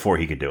down before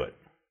he could do it.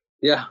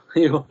 Yeah,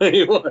 he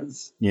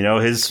was.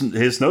 His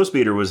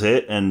snowspeeder was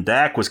hit and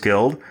Dak was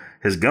killed,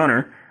 his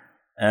gunner.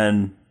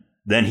 And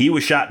then he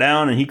was shot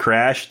down and he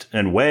crashed,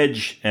 and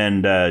Wedge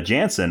and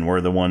Jansen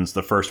were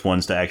the first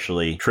ones to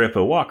actually trip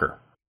a walker.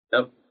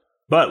 Yep.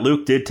 But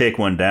Luke did take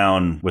one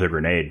down with a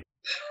grenade.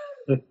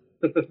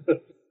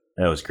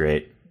 That was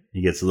great.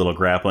 He gets a little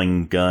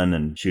grappling gun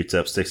and shoots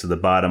up, sticks to the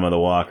bottom of the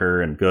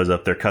walker and goes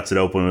up there, cuts it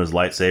open with his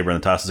lightsaber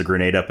and tosses a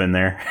grenade up in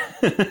there.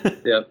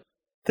 Yep.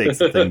 Takes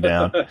the thing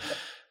down.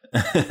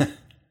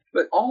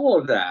 But all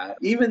of that,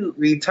 even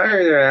the entire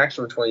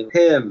interaction between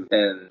him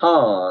and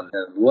Han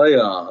and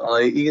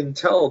Leia, you can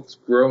tell it's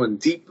growing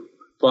deep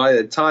by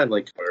the time.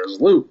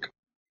 Where's Luke?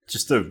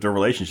 Just the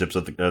relationships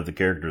of the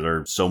characters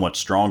are so much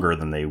stronger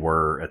than they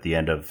were at the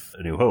end of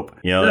A New Hope.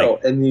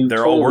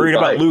 They're all worried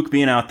about Luke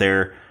being out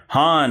there.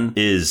 Han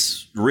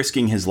is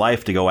risking his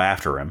life to go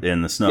after him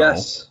in the snow.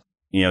 Yes.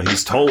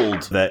 He's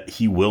told that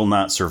he will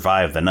not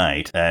survive the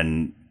night,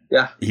 and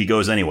he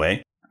goes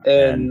anyway.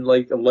 And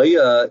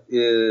Leia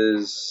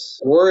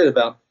is worried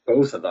about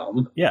both of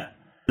them. Yeah.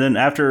 Then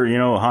after,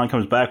 Han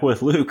comes back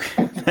with Luke,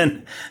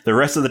 then the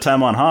rest of the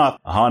time on Hoth,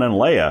 Han and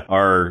Leia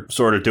are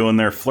sort of doing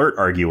their flirt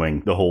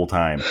arguing the whole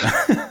time.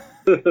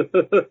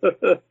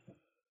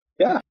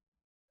 Yeah.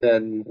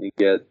 Then you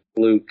get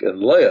Luke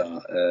and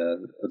Leia,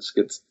 and it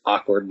gets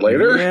awkward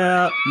later.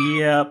 Yeah.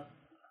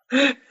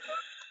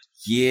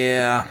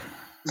 Yeah.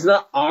 It's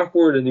not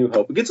awkward in New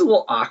Hope. It gets a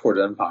little awkward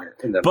in Empire.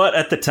 But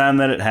at the time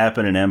that it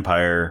happened in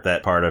Empire,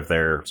 that part of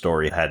their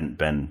story hadn't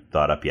been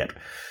thought up yet.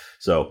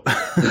 So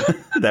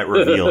that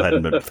reveal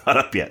hadn't been thought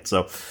up yet.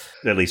 So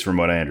at least from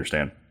what I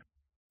understand.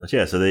 But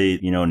yeah, so they,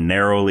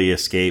 narrowly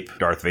escape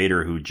Darth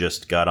Vader, who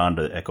just got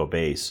onto Echo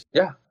Base.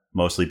 Yeah.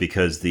 Mostly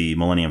because the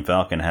Millennium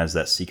Falcon has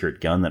that secret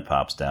gun that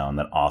pops down,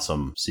 that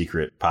awesome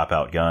secret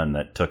pop-out gun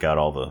that took out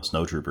all the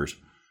snowtroopers.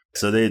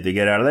 So they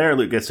get out of there.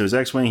 Luke gets to his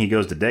X-Wing. He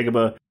goes to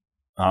Dagobah.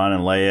 Han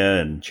and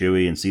Leia and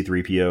Chewie and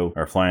C-3PO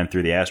are flying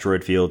through the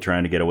asteroid field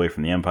trying to get away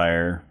from the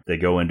Empire. They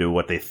go into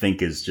what they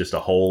think is just a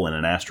hole in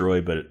an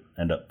asteroid, but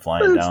end up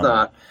flying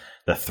down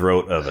the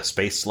throat of a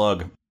space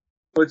slug.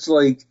 Which,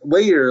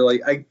 later,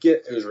 I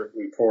get it was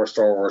before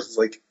Star Wars.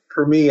 It's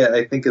for me,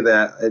 I think of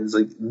that as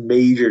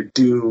Major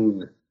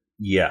Dune.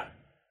 Yeah.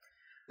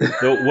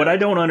 So what I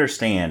don't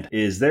understand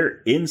is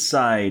they're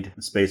inside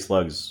the space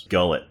slug's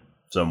gullet.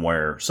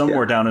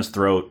 Somewhere down his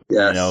throat.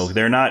 Yes.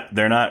 They're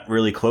not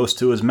really close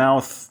to his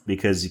mouth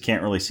because you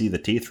can't really see the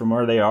teeth from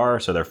where they are.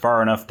 So they're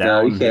far enough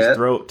down his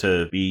throat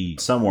to be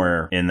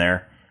somewhere in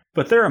there.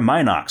 But there are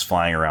Minox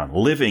flying around,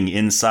 living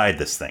inside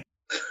this thing.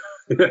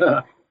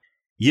 Yeah.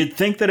 You'd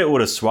think that it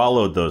would have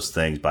swallowed those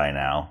things by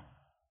now.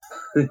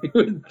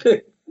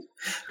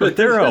 But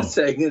there are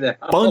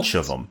a bunch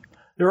of them.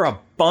 There are a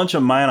bunch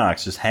of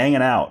Minox just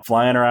hanging out,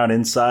 flying around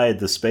inside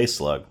the space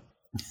slug.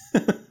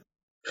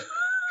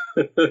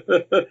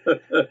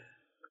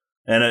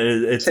 And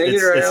it's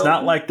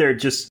not like they're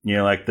just,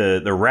 like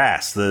the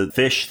wrasse, the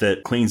fish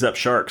that cleans up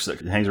sharks,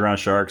 that hangs around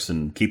sharks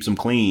and keeps them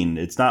clean.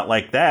 It's not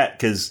like that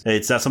because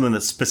it's not something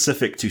that's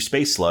specific to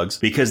space slugs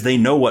because they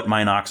know what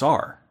Minox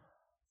are.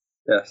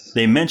 Yes.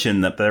 They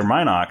mention that they're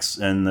Minox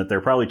and that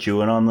they're probably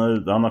chewing on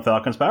the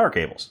Falcon's power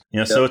cables.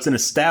 So it's an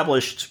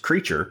established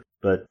creature,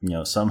 but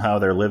somehow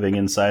they're living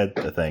inside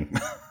the thing.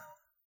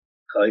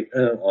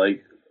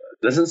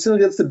 Doesn't seem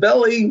like it's the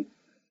belly.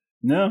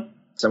 No.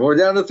 Somewhere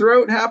down the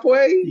throat,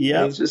 halfway.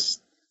 Yeah. He's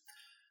just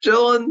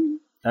chilling.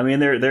 I mean,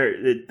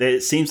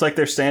 it seems like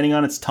they're standing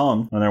on its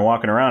tongue when they're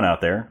walking around out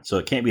there, so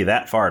it can't be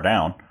that far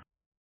down.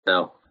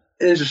 No.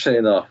 Interesting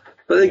enough.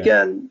 But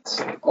again,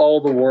 it's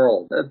all the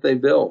world that they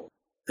built.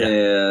 Yeah.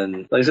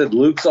 And like I said,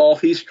 Luke's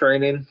off. He's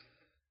training.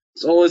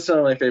 It's always some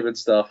of my favorite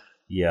stuff.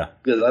 Yeah.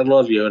 Because I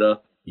love Yoda.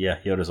 Yeah,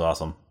 Yoda's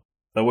awesome.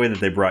 The way that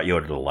they brought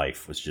Yoda to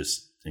life was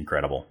just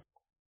incredible.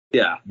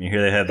 Yeah.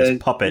 Here they have this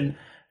puppet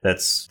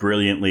that's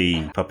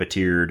brilliantly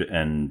puppeteered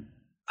and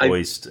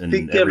voiced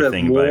and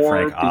everything by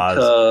Frank Oz,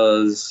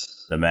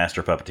 because the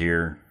master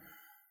puppeteer.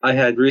 I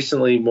had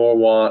recently more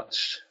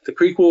watched the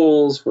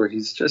prequels where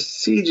he's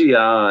just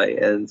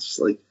CGI, and it's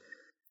like,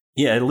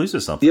 yeah, it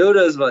loses something.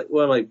 Yoda is one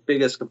of my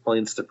biggest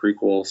complaints to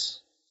prequels.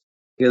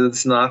 Because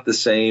it's not the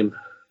same.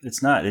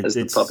 It's not. As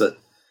the puppet.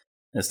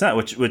 It's not.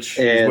 Which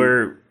is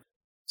where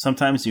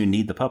sometimes you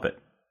need the puppet.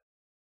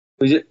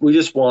 We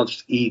just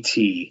watched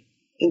E.T.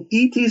 and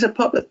E.T.'s a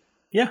puppet.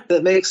 Yeah,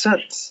 that makes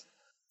sense.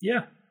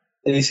 Yeah,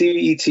 and you see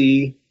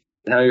E.T.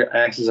 how he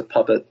acts as a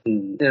puppet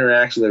and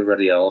interacts with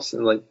everybody else,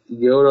 and like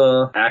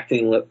Yoda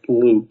acting with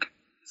Luke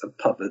as a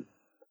puppet,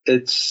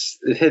 it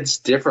hits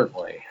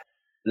differently.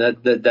 And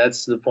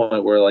that's the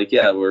point where, like,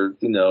 yeah, we're,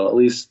 at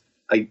least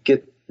I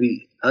get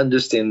the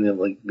understanding of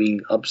like being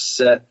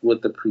upset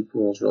with the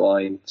prequels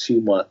relying too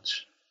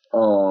much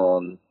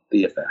on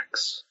the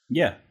effects.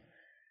 Yeah.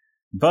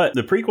 But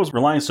the prequels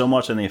relying so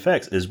much on the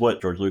effects is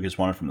what George Lucas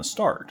wanted from the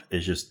start.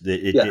 It's just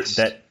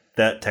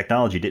that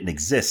technology didn't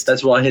exist.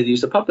 That's why he had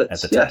used the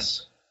puppets at the time.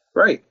 Yes,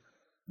 right.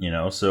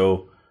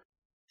 So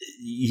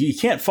you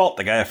can't fault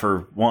the guy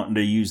for wanting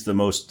to use the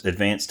most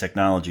advanced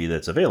technology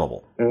that's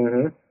available.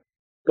 Mm-hmm.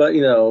 But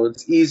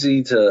it's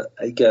easy to,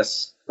 I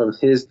guess, from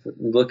his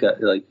look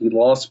at, like, he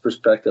lost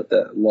perspective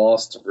that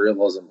lost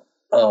realism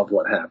of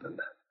what happened.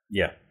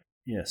 Yeah.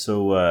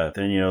 So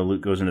then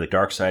Luke goes into the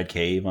dark side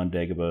cave on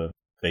Dagobah.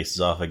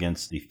 Faces off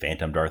against the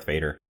Phantom Darth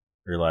Vader.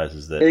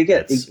 Realizes that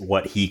that's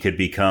what he could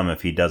become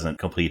if he doesn't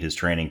complete his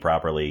training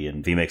properly and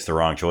if he makes the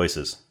wrong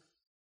choices.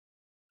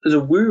 There's a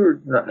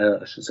weird,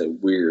 I shouldn't say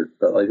weird,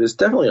 but like there's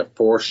definitely a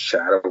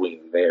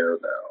foreshadowing there,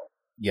 though.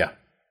 Yeah.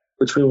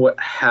 Between what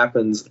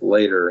happens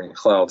later in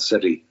Cloud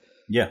City.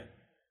 Yeah.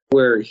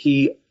 Where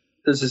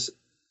there's this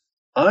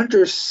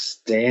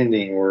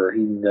understanding where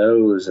he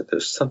knows that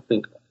there's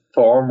something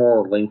far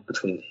more linked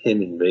between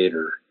him and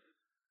Vader.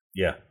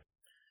 Yeah.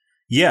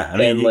 Yeah, I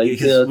mean,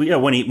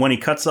 when he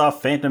cuts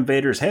off Phantom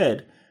Vader's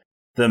head,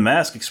 the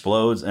mask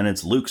explodes and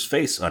it's Luke's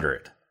face under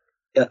it.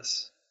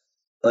 Yes,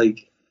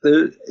 like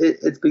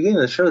it's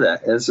beginning to show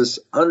that, and it's this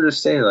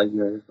understanding, like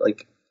you're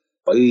like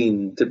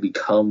fighting to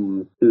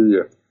become who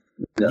you're.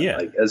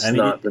 Like it's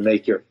not to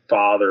make your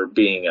father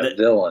being a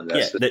villain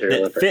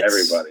necessarily for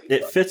everybody.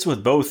 It fits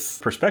with both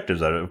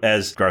perspectives of it,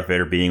 as Darth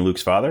Vader being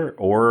Luke's father,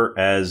 or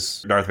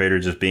as Darth Vader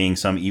just being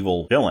some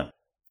evil villain.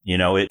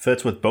 It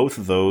fits with both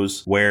of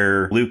those,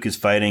 where Luke is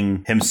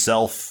fighting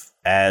himself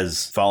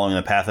as following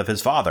the path of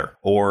his father.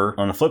 Or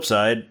on the flip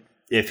side,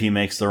 if he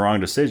makes the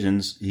wrong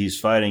decisions, he's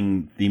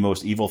fighting the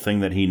most evil thing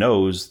that he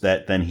knows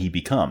that then he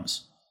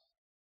becomes.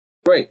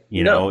 Right.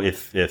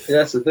 If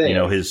that's the thing.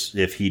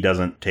 If he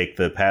doesn't take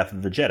the path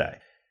of the Jedi.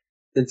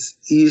 It's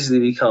easy to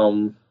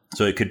become.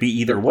 So it could be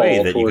either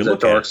way that you could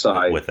look dark at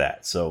side with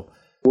that. So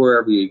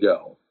wherever you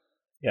go.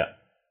 Yeah.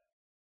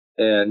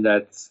 And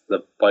that's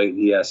the fight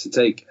he has to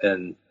take.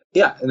 And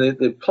yeah, and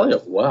they play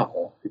it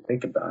well. If you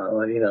think about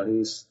it, like,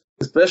 he's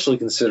especially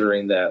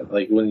considering that,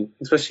 like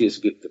especially as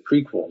you get the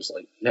prequels,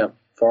 like you have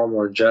far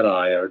more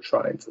Jedi are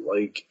trying to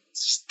like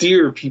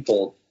steer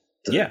people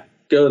to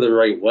go the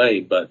right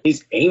way, but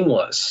he's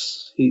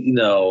aimless.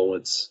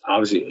 It's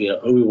obviously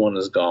Obi-Wan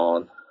is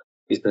gone.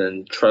 He's been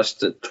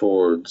entrusted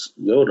towards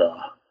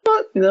Yoda,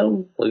 but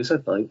like I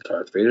said, like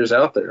Darth Vader's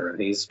out there,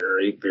 and he's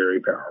very,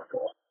 very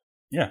powerful.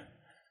 Yeah.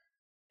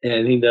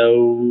 And he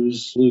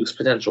knows Luke's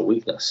potential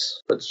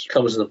weakness, which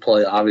comes into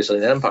play, obviously,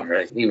 in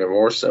Empire, even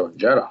more so in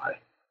Jedi.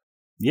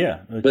 Yeah.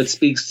 But it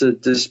speaks to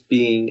this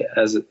being,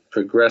 as it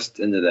progressed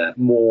into that,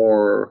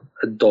 more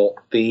adult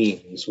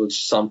themes,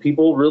 which some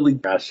people really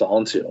grasp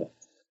onto.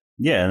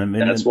 Yeah. And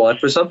that's why,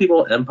 for some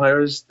people, Empire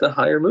is the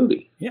higher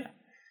movie. Yeah.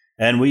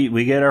 And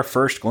we get our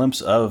first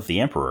glimpse of the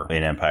Emperor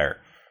in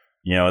Empire.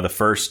 The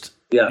first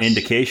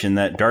indication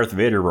that Darth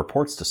Vader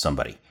reports to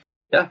somebody.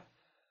 Yeah.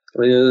 I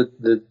mean,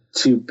 the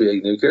two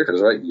big new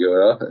characters, right?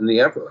 Yoda and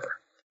the Emperor.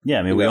 Yeah,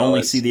 I mean, we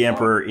only see the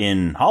Emperor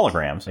in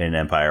holograms in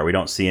Empire. We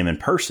don't see him in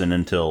person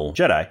until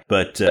Jedi.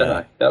 But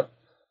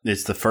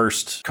it's the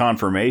first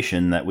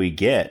confirmation that we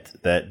get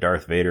that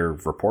Darth Vader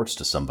reports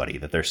to somebody,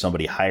 that there's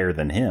somebody higher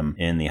than him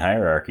in the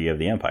hierarchy of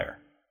the Empire.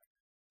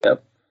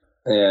 Yep.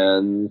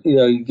 And,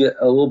 you get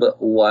a little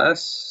bit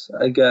less,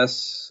 I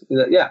guess.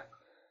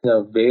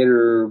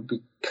 Vader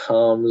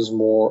becomes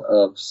more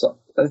of something.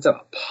 That's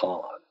not a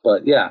pawn,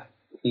 but yeah.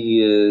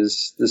 He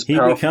is this. He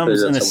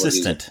becomes an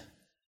assistant.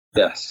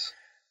 Yes.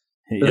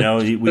 We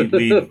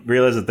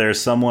realize that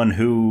there's someone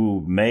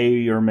who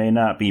may or may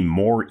not be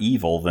more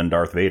evil than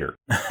Darth Vader.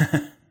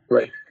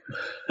 Right.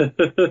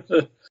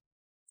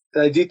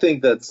 I do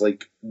think that's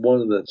like one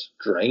of the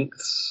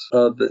strengths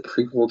of the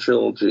prequel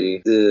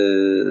trilogy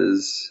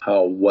is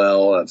how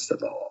well that's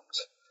developed.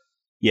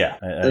 Yeah,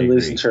 I at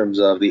least in terms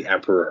of the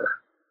Emperor.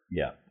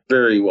 Yeah.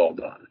 Very well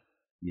done.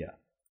 Yeah.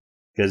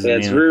 Because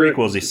in the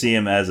prequels, you see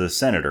him as a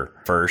senator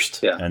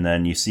first, and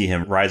then you see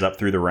him rise up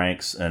through the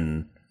ranks,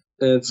 and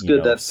it's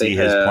good that see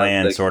they his have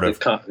plan the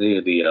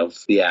continuity of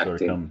the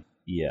acting.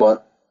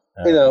 But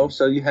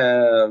so you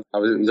have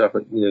obviously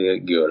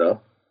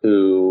Yoda,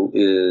 who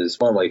is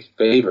one of my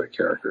favorite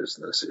characters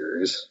in the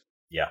series.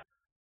 Yeah,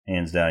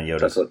 Hands down,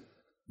 Yoda's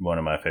one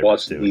of my favorites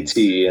watching too.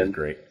 E.T. He's and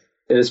great.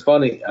 It is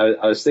funny.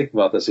 I was thinking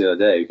about this the other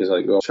day because I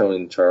was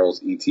showing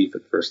Charles E.T. for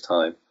the first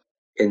time.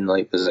 And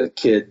as a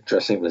kid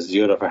dressing up as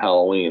Yoda for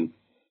Halloween,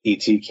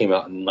 E.T. came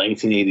out in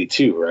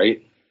 1982,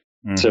 right?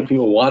 Mm-hmm. So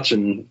people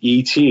watching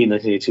E.T. in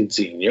 1982 and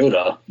seeing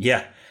Yoda.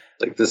 Yeah.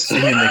 Like this.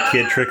 Seeing the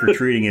kid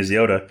trick-or-treating as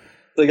Yoda.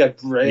 Like a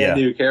brand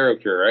new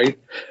character, right?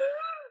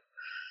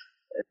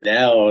 And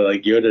now,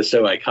 Yoda's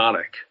so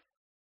iconic.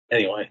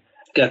 Anyway,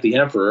 got the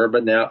Emperor,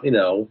 but now, you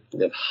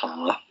have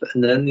Hoth,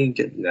 and then you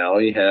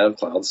have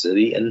Cloud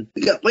City, and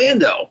you got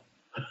Lando.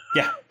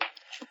 Yeah.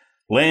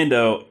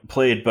 Lando,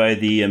 played by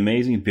the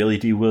amazing Billy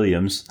D.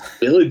 Williams.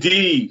 Billy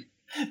D.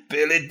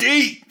 Billy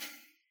D.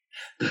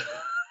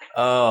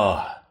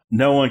 Oh,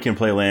 no one can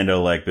play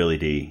Lando like Billy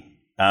D.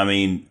 I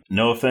mean,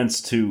 no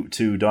offense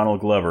to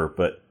Donald Glover,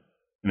 but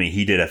I mean,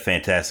 he did a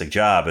fantastic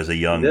job as a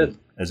young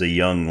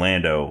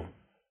Lando.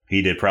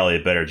 He did probably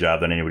a better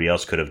job than anybody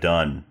else could have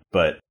done.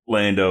 But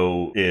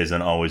Lando is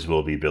and always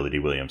will be Billy D.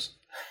 Williams.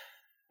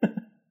 But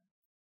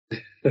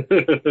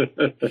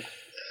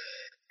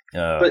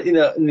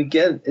and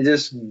again, it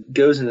just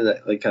goes into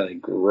that kind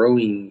of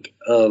growing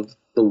of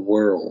the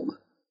world.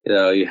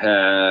 You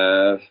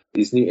have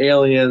these new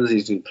aliens,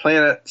 these new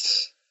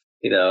planets.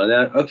 Now,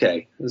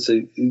 okay, so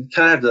you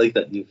kind of have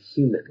that new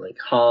human, like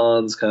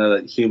Han's kind of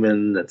that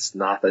human that's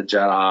not the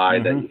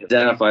Jedi that you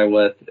identify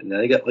with, and now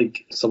you got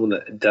someone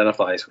that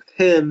identifies with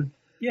him.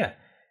 Yeah,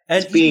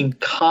 and it's being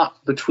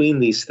caught between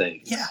these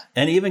things. Yeah,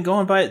 and even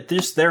going by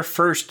just their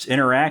first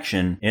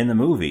interaction in the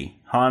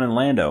movie, Han and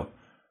Lando.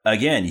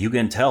 Again, you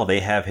can tell they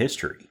have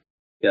history.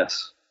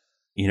 Yes.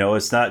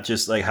 It's not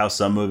just like how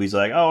some movies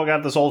I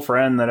got this old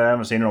friend that I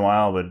haven't seen in a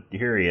while, but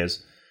here he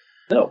is.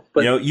 No,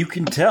 but you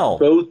can tell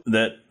both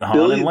that Han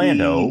Billy and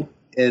Lando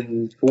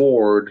and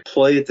Ford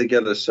play it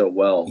together so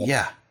well.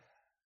 Yeah.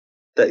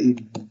 That you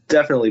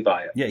definitely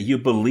buy it. Yeah, you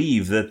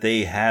believe that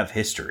they have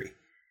history.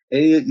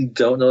 And you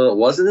don't know what it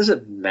was. It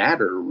doesn't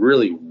matter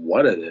really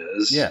what it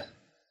is. Yeah.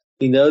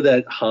 You know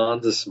that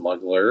Han's a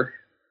smuggler.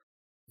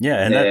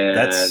 Yeah, and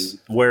that's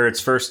where it's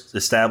first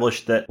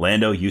established that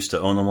Lando used to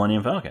own the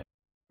Millennium Falcon.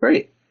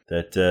 Right.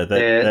 That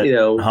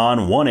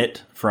Han won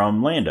it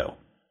from Lando.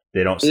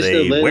 They don't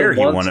say where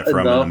he won it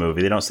from in the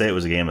movie. They don't say it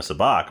was a game of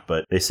sabacc,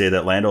 but they say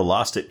that Lando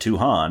lost it to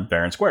Han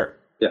fair and square.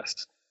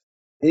 Yes.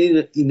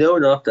 And you know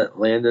enough that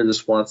Lando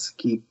just wants to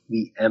keep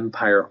the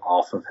Empire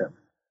off of him.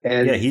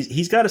 And yeah,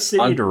 he's got a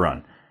city to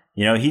run.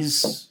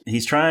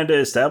 He's trying to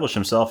establish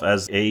himself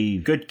as a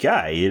good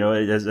guy,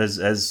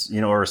 as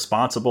a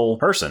responsible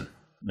person.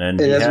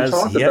 And he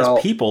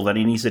has people that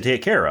he needs to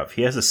take care of.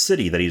 He has a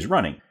city that he's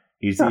running.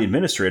 He's the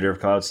administrator of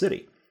Cloud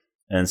City.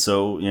 And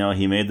so,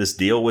 he made this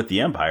deal with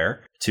the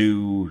Empire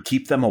to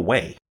keep them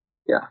away.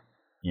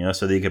 Yeah.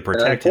 So they could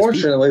protect his people.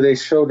 Unfortunately, they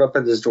showed up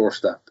at his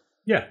doorstep.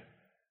 Yeah.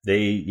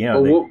 They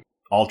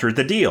altered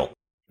the deal.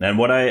 And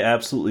what I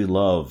absolutely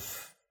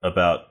love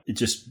about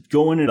just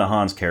going into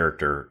Han's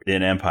character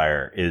in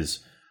Empire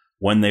is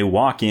when they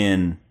walk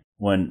in,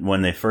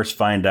 when they first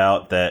find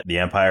out that the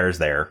Empire is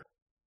there.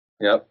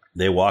 Yep.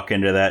 They walk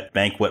into that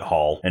banquet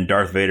hall, and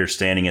Darth Vader's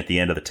standing at the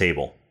end of the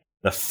table.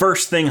 The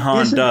first thing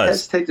Han does...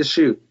 hesitate to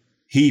shoot.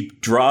 He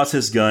draws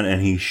his gun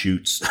and he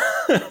shoots.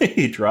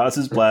 He draws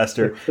his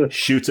blaster,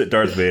 shoots at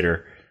Darth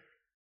Vader.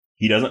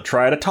 He doesn't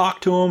try to talk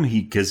to him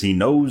because he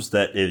knows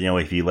that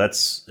if he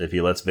lets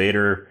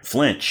Vader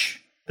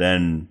flinch,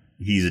 then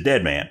he's a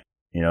dead man.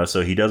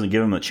 So he doesn't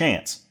give him a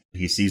chance.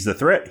 He sees the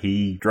threat.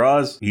 He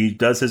draws. He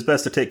does his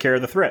best to take care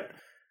of the threat.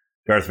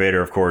 Darth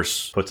Vader, of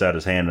course, puts out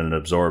his hand and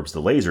absorbs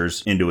the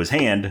lasers into his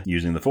hand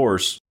using the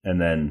Force, and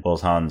then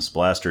pulls Han's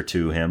blaster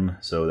to him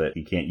so that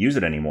he can't use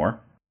it anymore.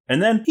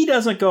 And then he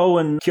doesn't go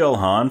and kill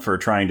Han for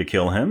trying to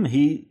kill him.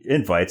 He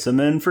invites him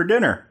in for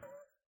dinner.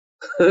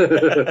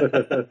 Because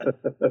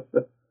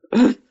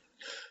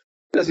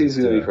he's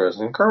going to be first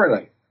in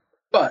carbonite.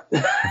 But.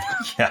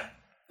 Yeah.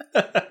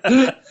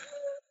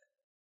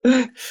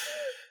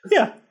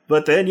 Yeah.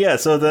 But then,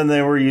 so then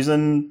they were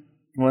using...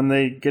 When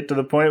they get to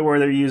the point where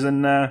they're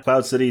using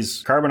Cloud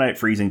City's carbonite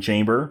freezing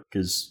chamber,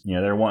 because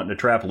they're wanting to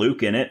trap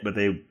Luke in it, but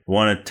they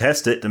want to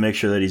test it to make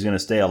sure that he's going to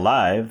stay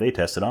alive, they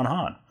test it on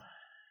Han.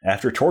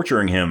 After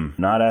torturing him,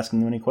 not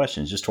asking him any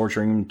questions, just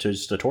torturing him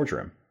just to torture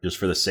him, just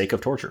for the sake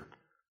of torture.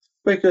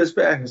 But it goes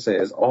back and say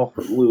it's all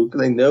for Luke.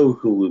 They know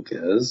who Luke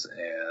is,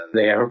 and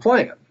they have a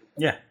plan.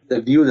 Yeah.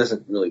 The viewer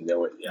doesn't really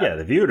know it yet. Yeah,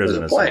 the viewer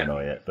doesn't necessarily know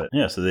it yet. But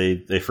yeah, so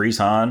they freeze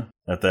Han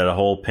at that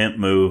whole pimp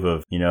move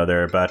of,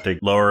 they're about to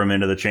lower him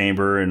into the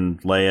chamber and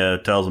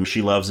Leia tells him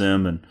she loves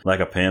him. And like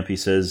a pimp, he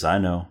says, I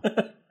know.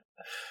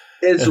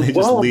 It's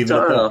well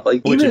done enough.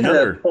 Even at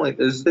that point,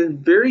 there's been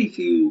very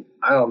few,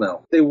 I don't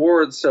know. They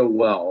wore it so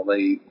well.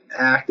 They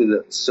acted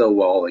it so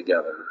well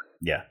together.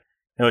 Yeah.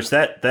 Which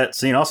that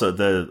scene also,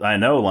 the I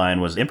know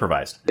line was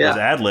improvised. It was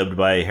ad-libbed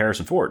by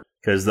Harrison Ford.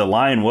 Because the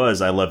line was,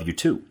 I love you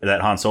too,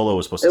 that Han Solo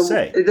was supposed to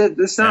say.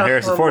 It's not. And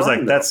Harrison Ford's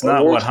like, that's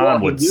not what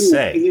Han would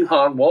say. He knew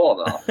Han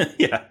well enough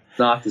yeah.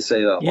 not to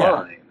say that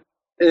line.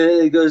 And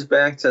it goes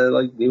back to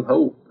like New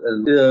Hope,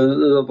 and there's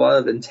a lot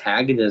of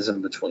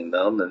antagonism between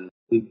them, and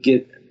you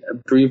get a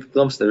brief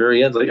glimpse at the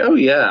very end, like, oh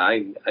yeah,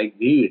 I knew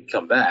you'd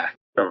come back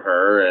from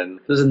her, and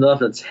there's enough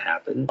that's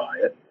happened by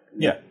it.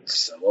 Yeah.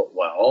 Somewhat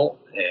well,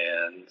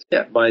 and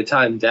yeah, by the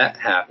time that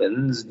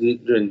happens,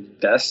 you're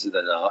invested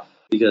enough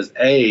because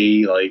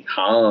like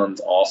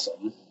Han's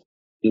awesome.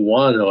 You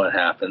want to know what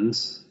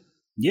happens.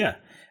 Yeah,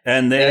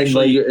 and they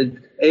actually like,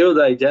 you're able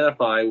to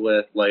identify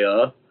with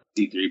Leia,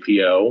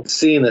 C-3PO,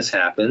 seeing this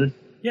happen.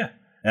 Yeah.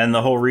 And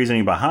the whole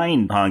reasoning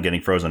behind Han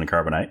getting frozen in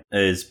carbonite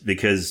is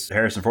because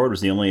Harrison Ford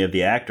was the only of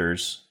the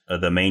actors,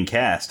 the main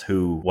cast,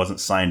 who wasn't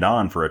signed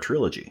on for a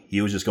trilogy.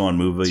 He was just going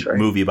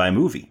movie by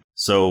movie.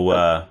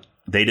 So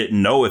they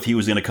didn't know if he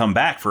was going to come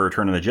back for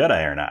Return of the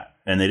Jedi or not.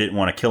 And they didn't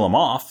want to kill him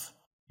off,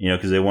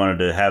 because they wanted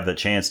to have the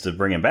chance to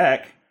bring him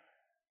back.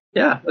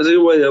 Yeah, that's a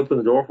good way to open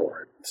the door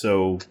for it.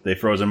 So they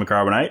froze him in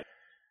carbonite.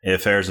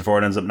 If Harrison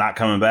Ford ends up not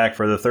coming back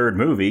for the third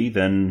movie,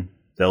 then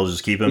they'll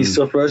just keep him He's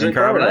still frozen in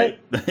carbonite.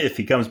 If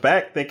he comes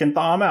back, they can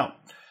thaw him out.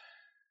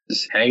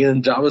 Just hanging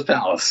in Jabba's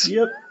palace.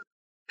 Yep.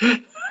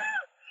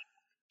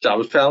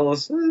 Jabba's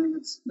palace.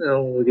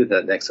 We'll get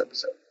that next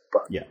episode.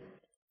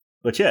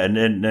 But yeah,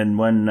 and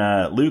when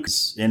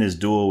Luke's in his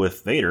duel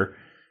with Vader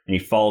and he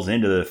falls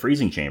into the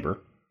freezing chamber,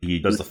 he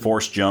does the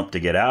force jump to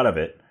get out of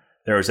it.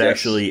 There was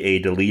actually a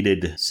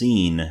deleted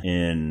scene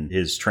in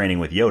his training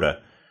with Yoda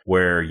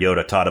where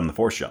Yoda taught him the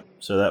force jump.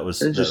 So that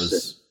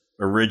was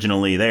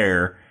originally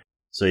there,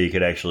 so you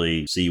could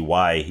actually see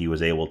why he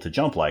was able to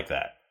jump like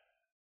that.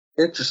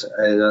 Interesting.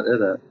 I didn't know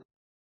that.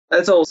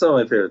 That's all some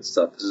of my favorite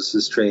stuff, is just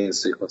his training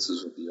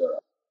sequences with Yoda.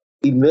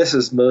 He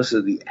misses most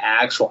of the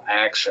actual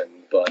action,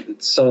 but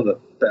it's some of the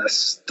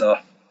best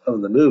stuff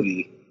of the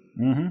movie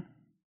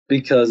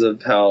because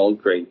of how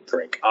great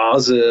Frank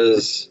Oz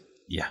is.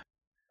 Yeah.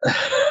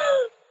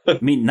 I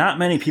mean, not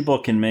many people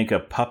can make a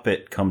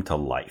puppet come to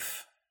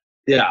life.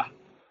 Yeah.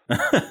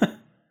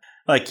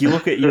 Like, you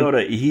look at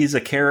Yoda, he's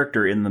a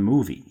character in the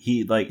movie.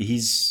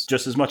 He's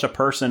just as much a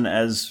person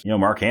as,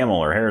 Mark Hamill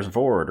or Harrison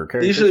Ford or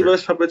Carrie Usually Fisher.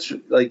 most puppets,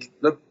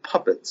 they're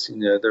puppets,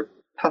 they're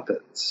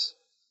puppets.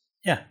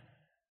 Yeah.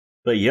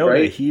 But Yoda,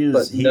 right? he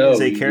is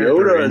a character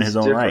Yoda in his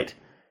own right.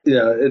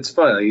 Yeah, it's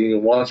fun. Like, you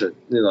can watch it,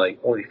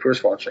 when you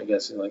first watch it, I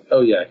guess, you're like,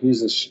 oh yeah,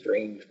 he's a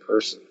strange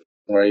person.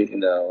 Right,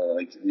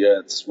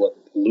 it's what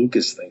Luke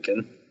is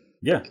thinking.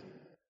 Yeah,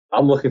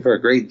 I'm looking for a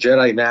great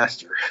Jedi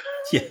Master.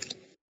 Yeah,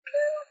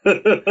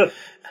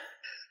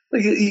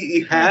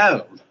 you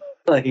have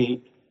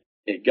him.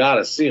 You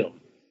gotta see him.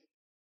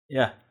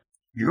 Yeah,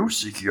 you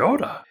seek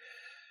Yoda.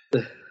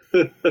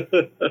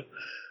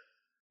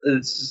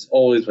 It's just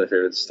always my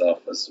favorite stuff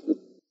is with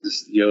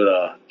this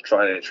Yoda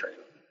trying to train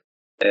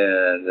him,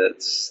 and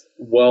it's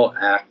well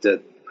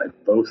acted.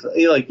 Both,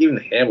 even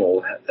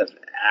Hamill has to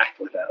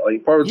act like that.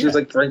 Like, part of it's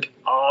like Frank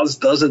Oz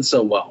does it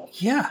so well.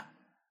 Yeah,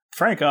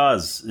 Frank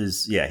Oz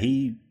is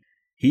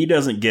he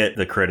doesn't get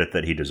the credit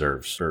that he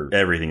deserves for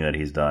everything that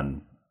he's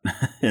done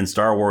in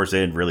Star Wars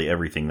and really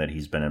everything that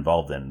he's been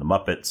involved in. The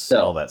Muppets,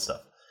 all that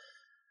stuff.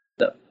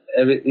 No,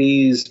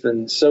 he's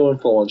been so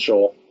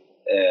influential,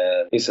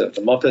 and he's at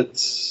the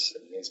Muppets.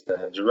 And he's been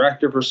a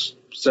director for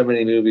so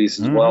many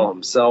movies as well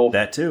himself.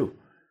 That too,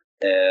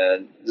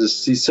 and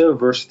just he's so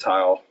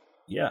versatile.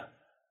 Yeah.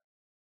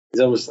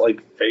 He's almost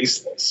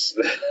faceless.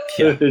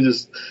 Yeah.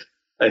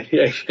 I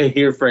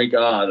hear Frank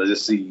Oz, I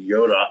just see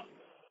Yoda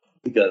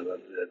because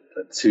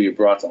that's who you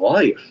brought to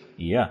life.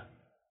 Yeah.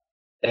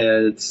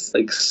 And it's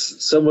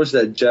so much of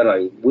that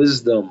Jedi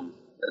wisdom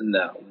in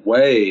that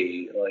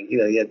way.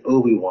 You had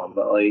Obi-Wan,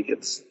 but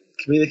it's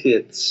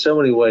communicated so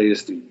many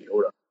ways through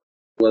Yoda.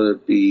 Whether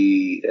it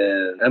be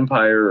in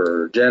Empire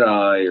or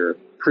Jedi or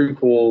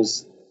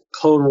prequels,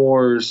 Clone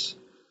Wars,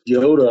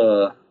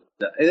 Yoda.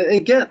 And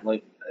again,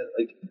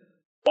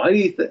 why do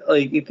you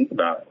think? You think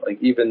about it.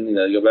 Even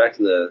go back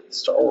to the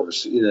Star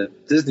Wars,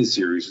 Disney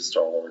series of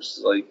Star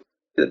Wars,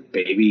 the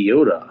Baby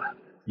Yoda.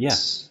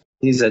 Yes,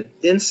 he's an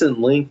instant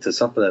link to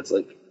something that's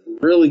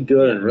really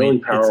good and really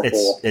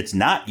powerful. It's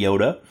not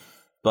Yoda,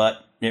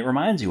 but it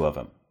reminds you of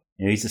him.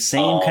 He's the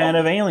same kind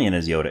of alien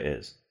as Yoda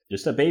is,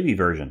 just a baby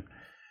version.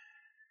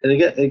 And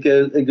again,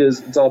 it goes.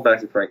 It's all back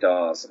to Frank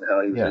Oz and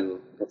how he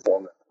would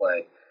perform that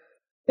play.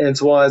 And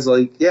it's why it's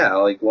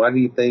why do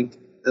you think,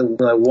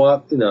 when I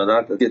want,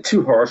 not to get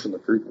too harsh on the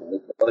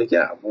prequel,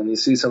 but when you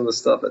see some of the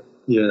stuff that,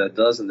 that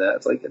does in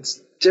that,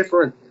 it's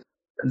different.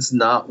 It's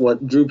not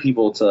what drew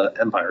people to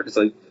Empire. It's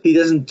he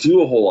doesn't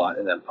do a whole lot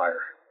in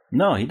Empire.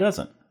 No, he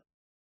doesn't.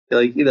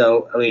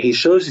 He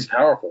shows he's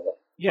powerful,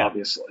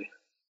 obviously.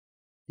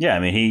 Yeah,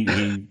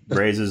 he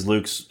raises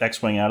Luke's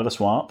X-Wing out of the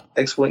swamp.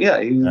 X-Wing,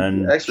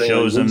 and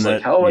shows him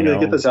that, how am I going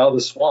to get this out of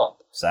the swamp?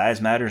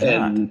 Size matters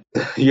not.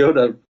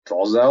 Yoda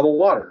draws it out of the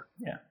water.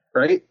 Yeah.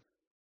 Right?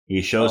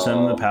 He shows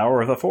him the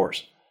power of the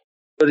Force.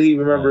 But he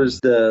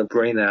remembers the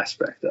brain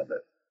aspect of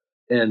it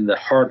and the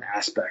heart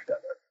aspect of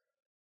it.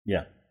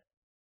 Yeah.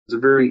 It's a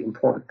very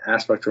important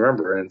aspect to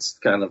remember. And it's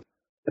kind of,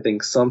 I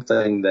think,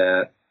 something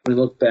that we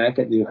look back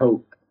at New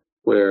Hope,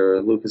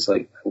 where Luke is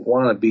I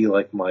want to be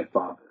like my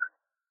father.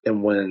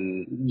 And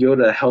when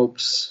Yoda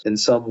helps in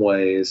some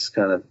ways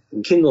kind of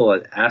kindle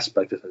that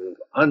aspect of him,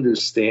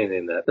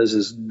 understanding that there's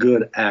this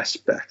good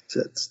aspect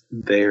that's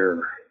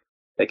there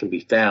that can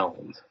be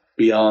found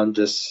beyond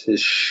just his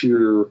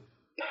sheer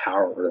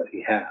power that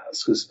he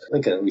has. Because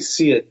again, we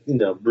see it,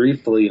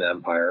 briefly in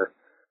Empire.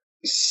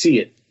 We see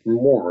it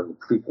more in the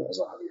prequels,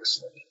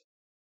 obviously.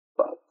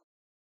 But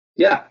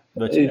yeah,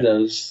 it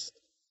does.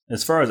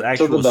 As far as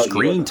actual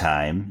screen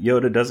time,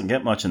 Yoda doesn't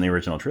get much in the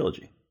original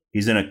trilogy.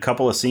 He's in a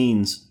couple of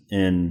scenes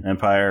in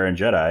Empire and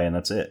Jedi, and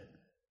that's it.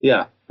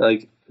 Yeah,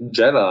 like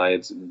Jedi,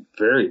 it's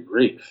very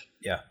brief.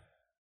 Yeah.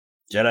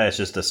 Jedi is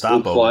just a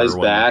stopover. Luke flies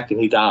back and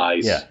he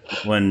dies. Yeah.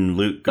 When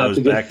Luke goes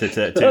back to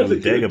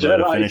Dagobah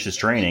to finish his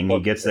training, he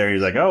gets there,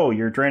 he's like, oh,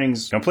 your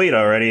training's complete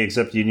already,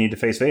 except you need to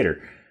face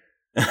Vader.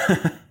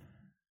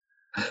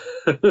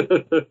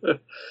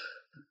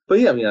 But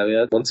yeah, I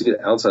mean, once you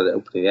get outside the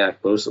opening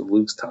act, most of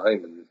Luke's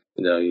time, and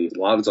he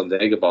lobs on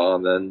Dagobah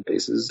and then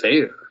faces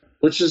Vader,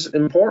 which is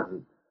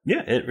important.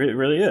 Yeah, it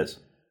really is.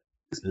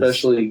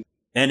 Especially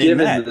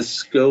given the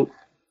scope.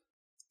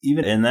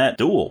 Even in that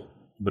duel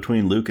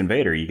between Luke and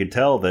Vader, you can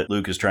tell that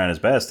Luke is trying his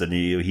best and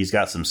he's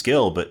got some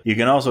skill, but you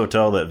can also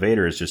tell that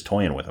Vader is just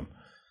toying with him.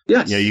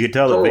 Yes. You can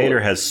tell that Vader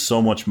has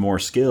so much more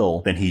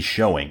skill than he's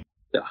showing.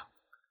 Yeah.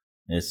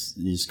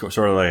 He's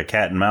sort of like a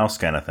cat and mouse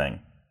kind of thing.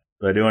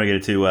 But I do want to get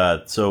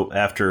into, so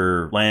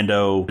after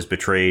Lando is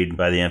betrayed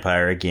by the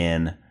Empire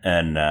again,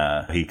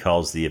 and he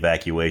calls the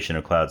evacuation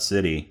of Cloud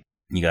City,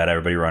 you got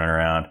everybody running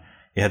around.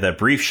 You had that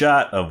brief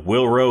shot of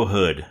Willrow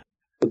Hood.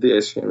 With the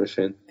ice cream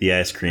machine. The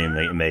ice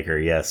cream maker,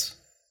 yes.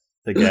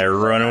 The guy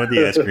running with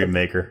the ice cream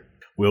maker.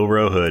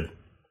 Willrow Hood.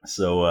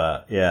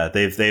 So,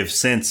 they've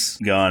since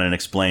gone and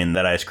explained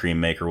that ice cream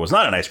maker was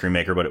not an ice cream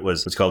maker, but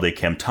it's called a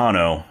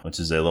Camtano, which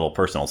is a little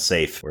personal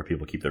safe where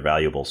people keep their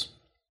valuables.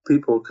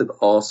 People could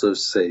also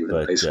save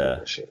an ice cream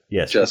machine.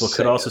 Yes, people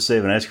could also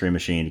save an ice cream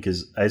machine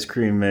because ice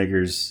cream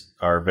makers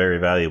are very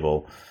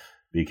valuable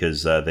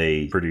because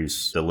they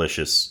produce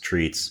delicious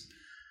treats,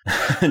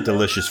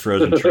 delicious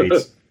frozen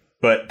treats.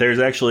 But there's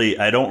actually,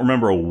 I don't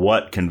remember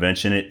what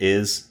convention it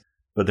is,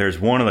 but there's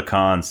one of the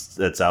cons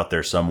that's out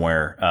there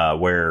somewhere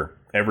where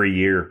every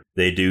year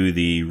they do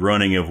the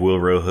running of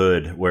Willrow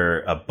Hood,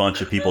 where a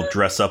bunch of people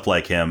dress up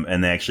like him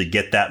and they actually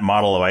get that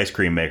model of ice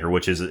cream maker,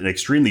 which is an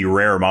extremely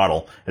rare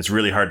model. It's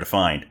really hard to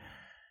find.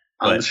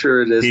 I'm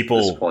sure it is people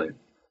at this point.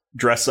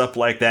 Dress up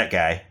like that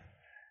guy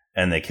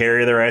and they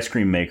carry their ice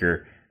cream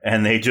maker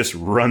and they just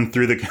run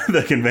through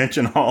the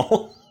convention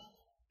hall.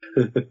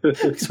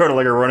 Sort of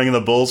like a running of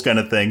the bulls kind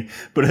of thing,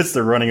 but it's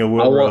the running of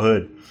Willrow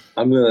Hood.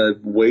 I'm going to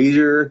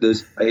wager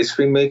those ice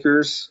cream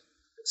makers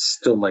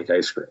still make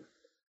ice cream.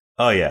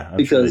 Oh, yeah.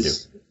 Because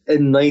sure they do.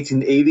 In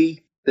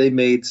 1980, they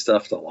made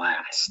stuff to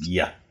last.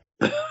 Yeah.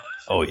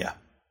 Oh, yeah.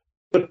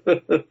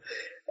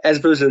 As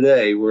opposed to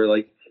today,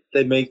 where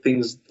they make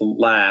things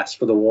last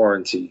for the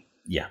warranty.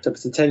 Yeah. So if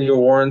it's a 10-year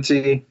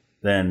warranty,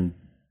 then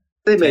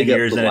they make 10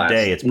 years in a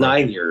day, it's broken.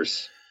 9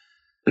 years.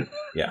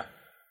 Yeah.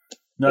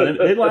 No,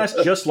 they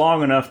last just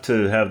long enough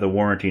to have the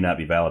warranty not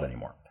be valid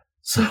anymore.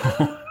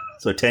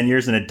 So 10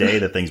 years in a day,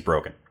 the thing's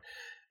broken.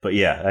 But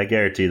yeah, I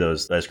guarantee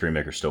those ice cream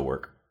makers still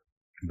work.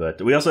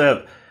 But we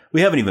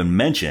haven't even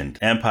mentioned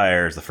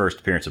Empire's the first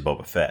appearance of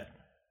Boba Fett.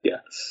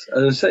 Yes. I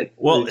was going to say.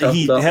 Well,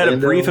 he had a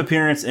brief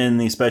appearance in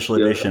the special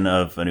edition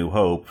of A New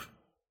Hope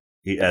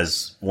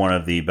as one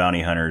of the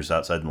bounty hunters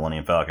outside the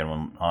Millennium Falcon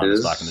when Han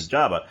was talking to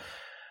Jabba.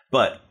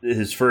 But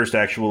his first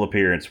actual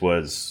appearance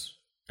was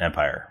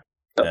Empire.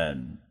 Oh.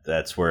 And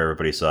that's where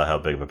everybody saw how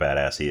big of a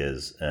badass he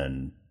is.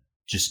 And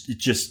it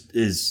just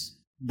is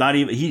not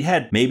even... He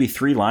had maybe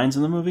 3 lines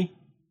in the movie.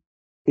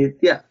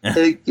 It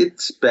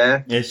gets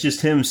back. It's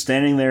just him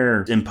standing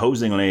there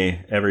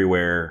imposingly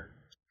everywhere.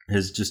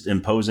 His just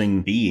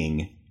imposing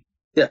being.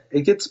 Yeah,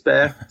 it gets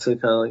back to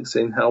kind of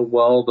saying how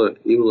well they're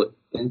able to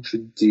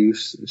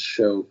introduce and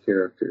show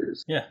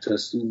characters. Yeah.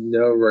 Just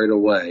right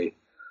away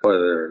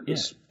whether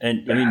just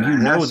and I mean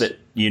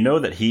you know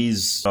that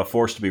he's a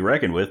force to be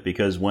reckoned with,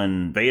 because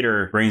when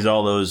Vader brings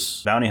all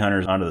those bounty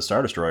hunters onto the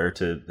Star Destroyer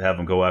to have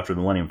them go after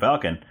the Millennium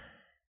Falcon,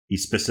 he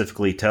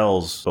specifically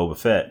tells Boba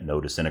Fett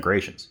no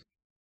disintegrations.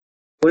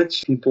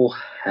 Which people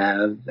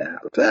have that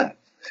effect.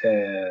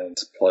 And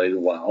it's played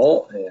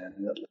well, and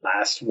it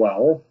lasts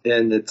well,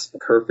 and it's the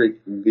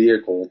perfect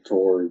vehicle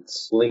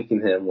towards linking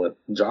him with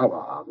Jabba,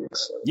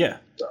 obviously. Yeah.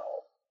 So,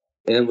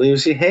 and it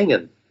leaves you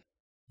hanging.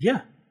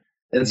 Yeah.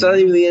 And it's not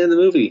even the end of the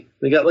movie.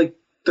 They got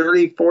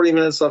 30, 40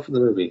 minutes left in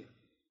the movie.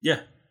 Yeah.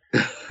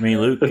 I mean,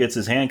 Luke gets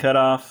his hand cut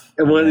off.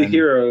 And one of the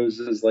heroes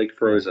is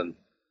frozen.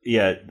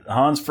 Yeah,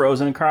 Han's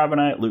frozen in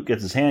carbonite. Luke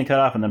gets his hand cut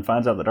off and then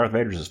finds out that Darth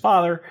Vader's his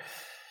father.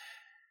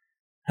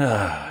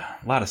 A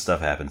lot of stuff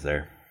happens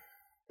there.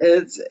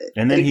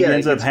 And then he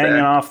ends up hanging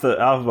off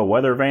of a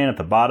weather vane at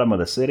the bottom of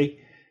the city.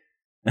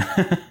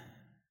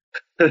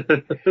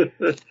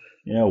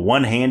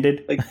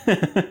 One-handed.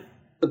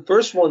 The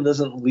first one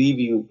doesn't leave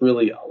you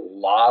really a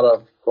lot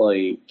of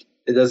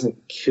it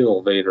doesn't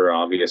kill Vader,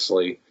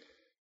 obviously. It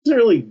doesn't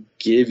really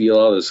give you a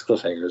lot of those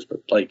cliffhangers,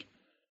 but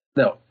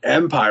no,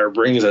 Empire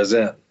brings us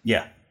in.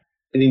 Yeah.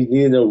 and you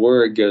need to know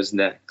where it goes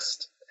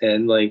next.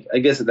 And like, I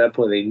guess at that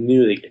point they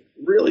knew they could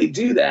really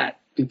do that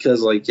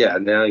because, like, yeah,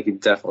 now you can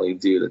definitely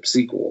do the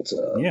sequel to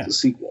the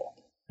sequel.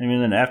 I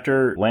mean, then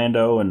after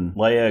Lando and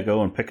Leia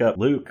go and pick up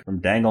Luke from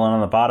dangling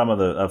on the bottom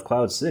of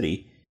Cloud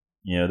City,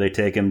 they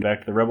take him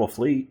back to the Rebel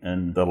fleet,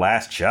 and the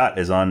last shot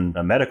is on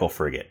a medical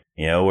frigate,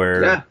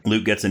 where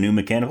Luke gets a new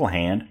mechanical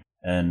hand,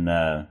 and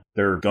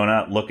they're going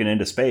out looking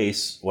into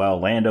space while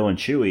Lando and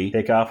Chewie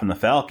take off in the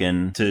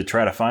Falcon to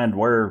try to find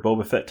where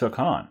Boba Fett took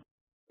Han.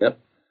 Yep.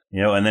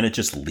 And then it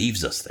just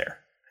leaves us there.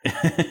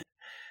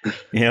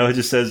 It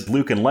just says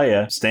Luke and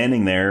Leia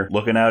standing there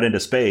looking out into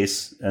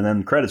space, and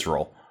then credits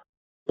roll.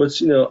 But,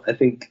 I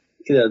think,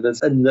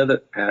 that's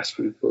another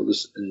aspect people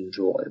just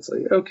enjoy. It's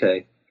like,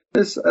 okay,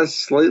 it's a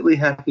slightly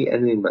happy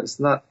ending, but it's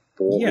not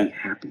fully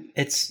happy.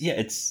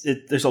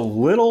 There's a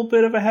little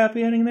bit of a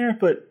happy ending there,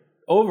 but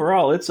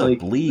overall, it's a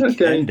bleak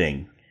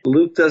ending.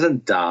 Luke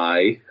doesn't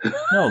die.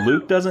 No,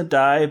 Luke doesn't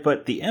die,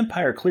 but the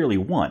Empire clearly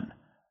won.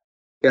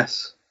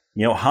 Yes.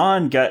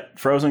 Han got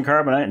frozen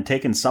carbonite and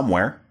taken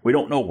somewhere. We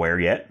don't know where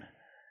yet.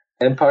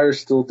 Empire's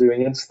still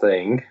doing its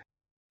thing.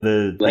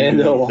 The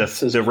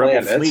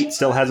Rebel fleet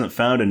still hasn't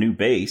found a new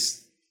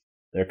base.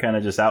 They're kind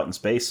of just out in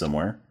space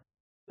somewhere.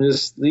 It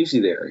just leaves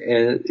you there.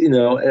 And,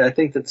 and I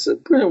think that's a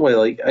brilliant way.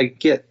 Like, I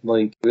get,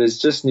 like, there's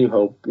just New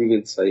Hope. You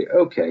can say,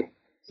 okay,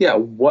 yeah,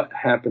 what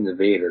happened to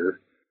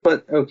Vader?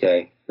 But,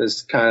 okay,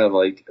 it's kind of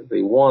like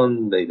they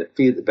won, they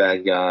defeated the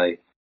bad guy.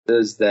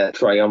 There's that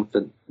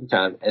triumphant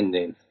kind of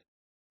ending.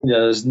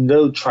 There's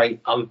no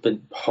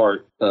triumphant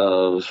part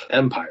of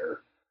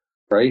Empire,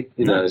 right?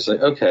 It's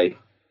like, okay,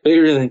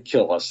 Vader didn't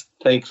kill us,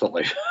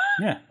 thankfully.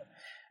 Yeah.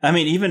 I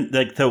mean, even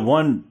like the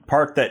one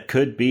part that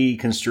could be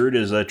construed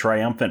as a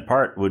triumphant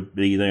part would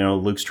be,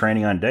 Luke's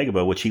training on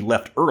Dagobah, which he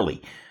left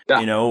early.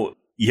 Yeah.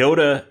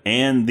 Yoda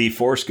and the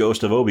Force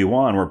Ghost of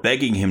Obi-Wan were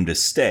begging him to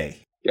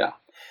stay. Yeah.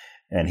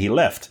 And he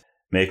left,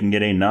 making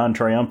it a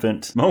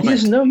non-triumphant moment. He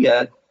doesn't know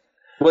yet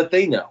what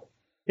they know.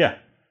 Yeah.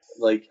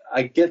 Like,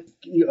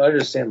 you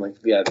understand, like,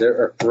 yeah,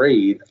 they're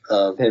afraid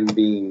of him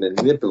being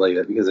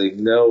manipulated because they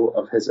know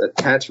of his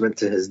attachment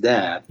to his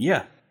dad.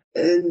 Yeah.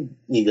 And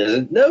he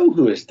doesn't know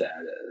who his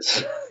dad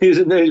is. He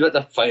doesn't know he's about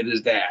to fight his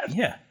dad.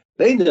 Yeah.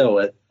 They know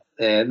it,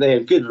 and they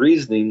have good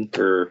reasoning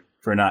for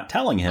not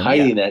telling him.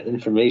 Hiding that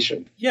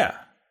information. Yeah.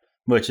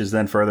 Which is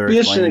then further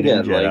explained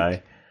in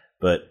Jedi.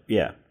 But,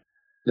 yeah.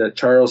 That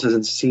Charles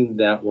hasn't seen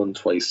that one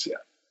twice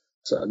yet.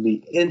 So I'd be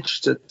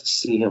interested to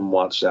see him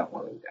watch that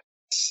one again.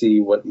 See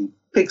what he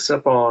picks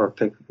up on or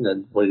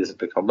what he doesn't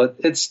pick up. But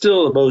it's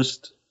still the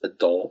most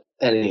adult,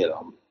 any of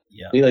them.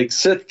 Yeah. I mean, like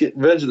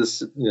Revenge of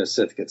the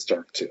Sith gets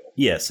dark too.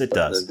 Yes, it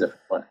does. In a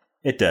different way.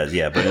 It does,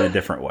 yeah, but in a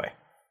different way.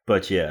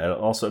 But yeah,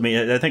 also, I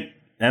mean, I think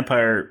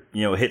Empire,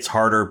 hits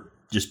harder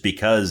just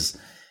because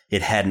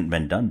it hadn't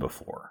been done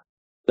before.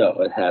 No,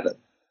 it hadn't.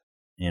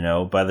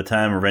 By the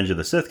time Revenge of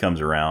the Sith comes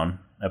around,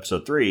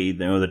 Episode 3,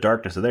 the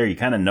darkness is there. You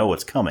kind of know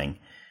what's coming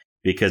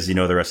because you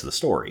know the rest of the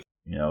story.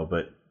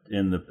 But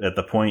at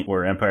the point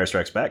where Empire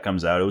Strikes Back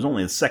comes out, it was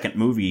only the second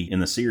movie in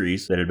the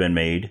series that had been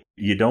made.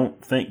 You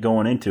don't think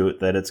going into it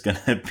that it's going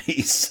to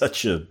be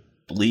such a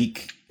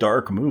bleak,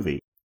 dark movie.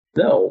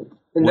 No.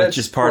 Which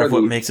is part of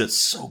what makes it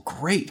so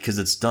great, because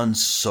it's done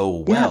so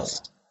well.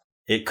 Yes.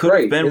 It could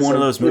have been one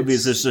of those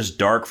movies that's just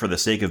dark for the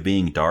sake of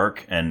being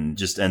dark and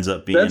just ends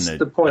up being a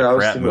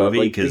crap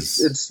movie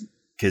because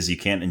you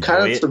can't enjoy it.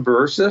 Kind of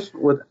subversive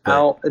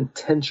without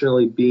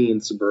intentionally being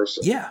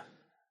subversive. Yeah.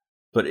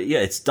 But yeah,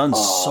 it's done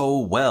so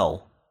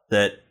well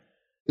that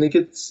it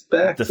gets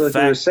back to like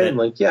you were saying,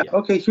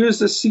 okay, here's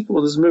the sequel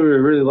to this movie I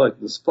really like,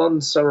 this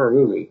fun summer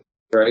movie,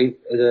 right?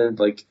 And then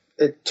like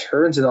it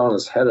turns it on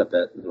its head a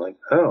bit, and like,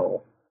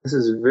 oh, this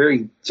is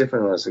very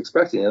different than I was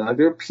expecting. And like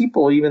there are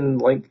people even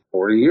like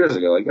 40 years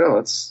ago, like,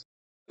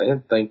 I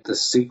didn't think the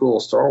sequel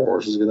of Star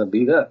Wars was going to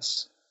be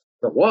this.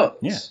 It was.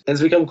 Yeah. And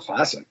it's become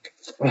classic.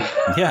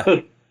 Yeah.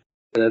 And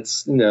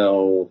it's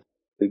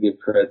they give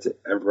credit to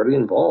everybody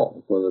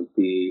involved, whether it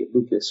be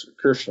Lucas or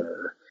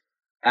Kirshner,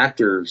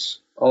 actors,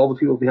 all the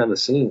people behind the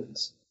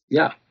scenes.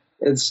 Yeah,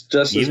 it's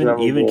just even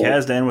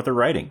Kasdan with the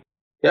writing.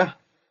 Yeah,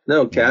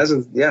 no,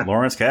 Kasdan. Yeah,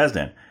 Lawrence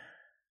Kasdan.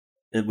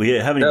 We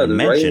haven't even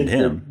mentioned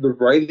him. The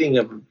writing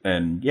of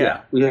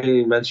we haven't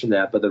even mentioned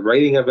that, but the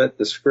writing of it,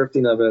 the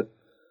scripting of it,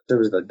 there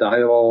was the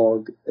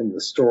dialogue and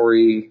the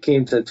story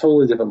came to a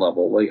totally different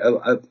level. Like,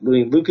 I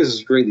mean, Lucas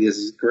is great. He has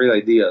these great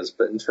ideas,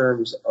 but in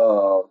terms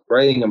of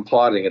writing and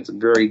plotting, it's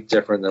very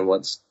different than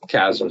what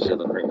Kaz was going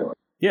to bring to it.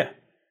 Yeah.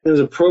 It was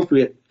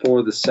appropriate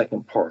for the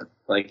second part.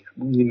 Like,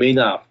 you may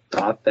not have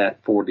thought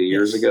that 40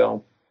 years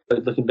ago,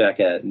 but looking back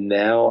at it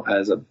now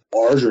as a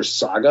larger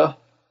saga.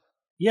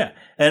 Yeah.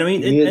 And I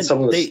mean, you needed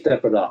someone to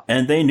step it up.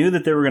 And they knew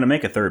that they were going to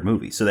make a third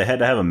movie, so they had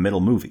to have a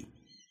middle movie.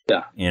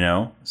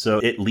 Yeah. So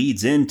it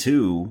leads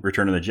into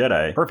Return of the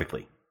Jedi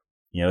perfectly.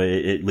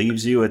 It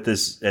leaves you at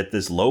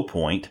this low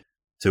point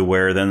to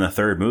where then the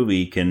third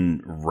movie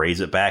can raise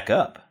it back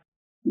up.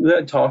 You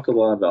had talked a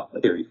lot about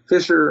Carrie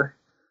Fisher.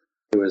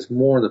 There was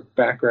more in the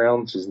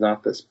background. She's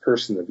not this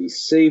person to be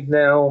saved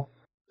now.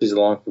 She's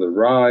along for the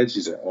ride.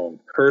 She's her own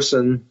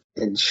person.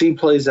 And she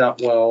plays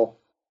out well.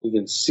 You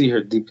can see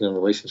her deepen a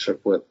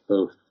relationship with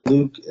both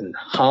Luke and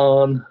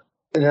Han,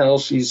 and how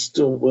she's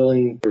still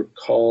willing, her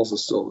calls are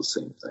still the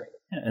same thing.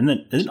 Yeah, and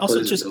then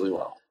also just really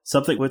well.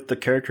 Something with the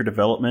character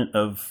development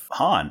of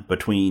Han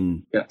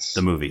between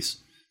the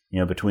movies.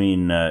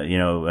 Between A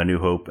New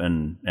Hope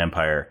and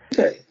Empire.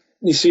 Okay.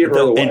 You see it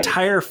right away. The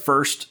entire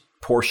first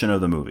portion of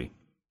the movie.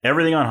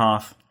 Everything on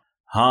Hoth.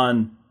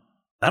 Han,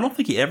 I don't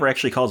think he ever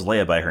actually calls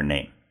Leia by her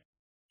name.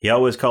 He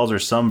always calls her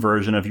some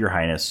version of Your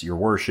Highness, Your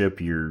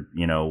Worship, Your,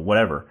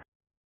 whatever.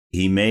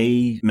 He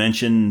may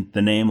mention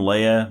the name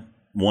Leia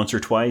once or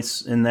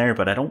twice in there,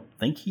 but I don't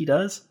think he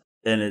does.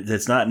 And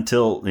it's not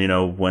until,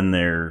 when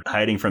they're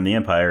hiding from the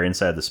Empire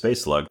inside the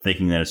space slug,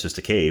 thinking that it's just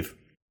a cave.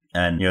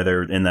 And,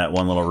 they're in that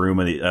one little room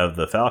of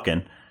the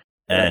Falcon,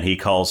 and he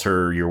calls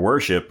her Your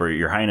Worship or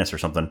Your Highness or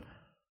something.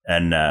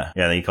 And,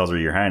 then he calls her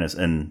Your Highness,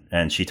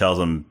 and she tells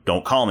him,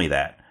 don't call me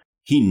that.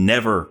 He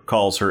never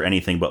calls her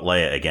anything but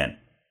Leia again.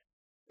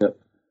 Yep.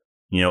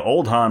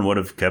 Old Han would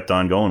have kept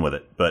on going with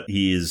it, but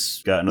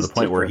he's gotten to the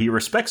point where he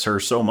respects her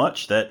so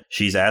much that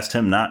she's asked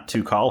him not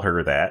to call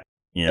her that,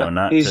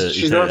 not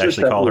to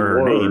actually call her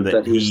her name.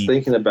 That he's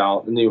thinking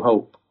about A New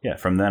Hope. Yeah,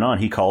 from then on,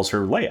 he calls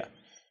her Leia.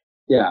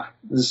 Yeah,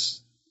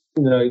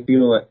 you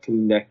feel that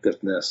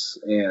connectiveness,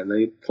 and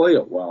they play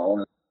it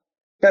well.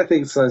 I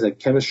think sometimes that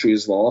chemistry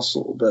is lost a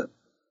little bit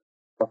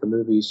about the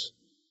movies,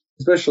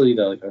 especially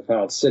like I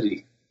found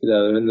City.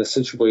 In the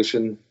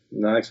situation,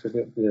 not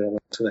expecting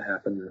what's going to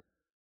happen.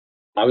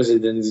 Obviously,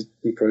 didn't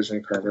defrozen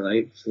in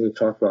carbonite. So we've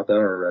talked about that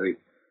already.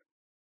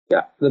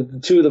 Yeah, the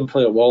two of them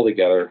play it well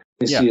together.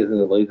 You see it in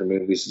the later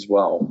movies as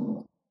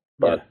well.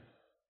 But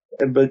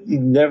you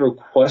never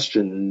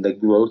question the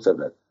growth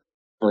of it.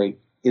 Like,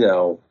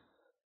 the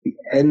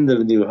end of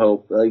A New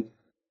Hope, we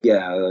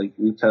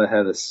kind of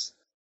had this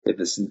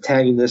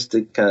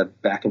antagonistic kind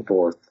of back and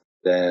forth.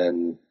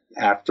 Then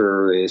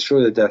after they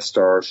destroy the Death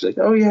Star, she's like,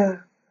 oh yeah,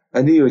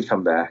 I knew you would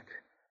come back.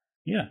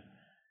 Yeah.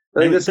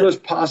 I think that's the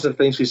most positive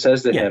thing she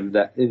says to him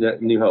that in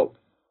New Hope.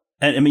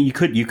 And I mean, you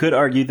could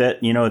argue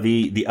that,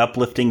 the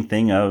uplifting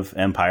thing of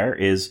Empire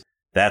is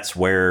that's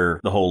where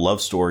the whole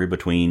love story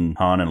between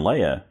Han and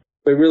Leia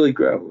really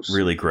grows.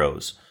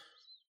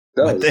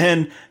 But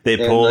then they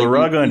pull the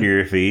rug under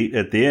your feet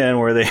at the end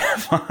where they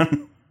have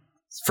Han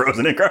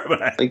frozen in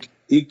carbonite. Like,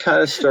 you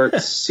kind of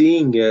start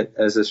seeing it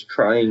as this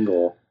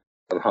triangle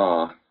on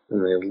Han,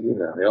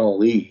 and they all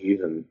leave,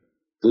 and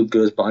Luke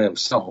goes by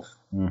himself.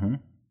 Mm-hmm.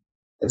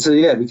 And so,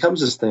 it becomes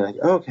this thing like,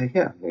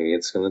 maybe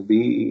it's going to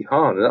be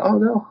Han. And, oh,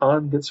 no,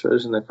 Han gets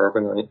frozen in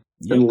carbonite,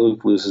 and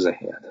Luke loses a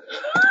hand.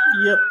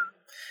 Yep.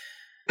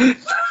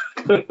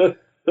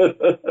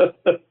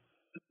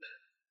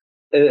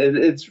 And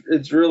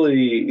it's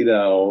really,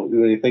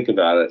 when you think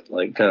about it,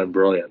 like, kind of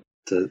brilliant.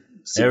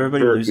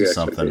 Everybody loses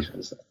something.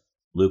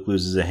 Luke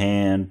loses a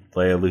hand,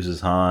 Leia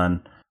loses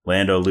Han,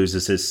 Lando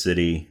loses his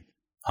city,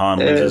 Han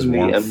loses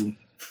warmth.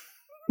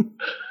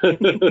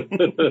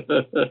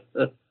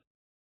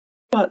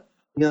 But,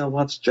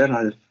 watch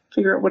Jedi to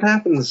figure out what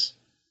happens.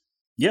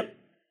 Yep.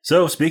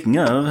 So, speaking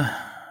of,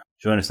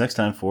 join us next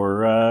time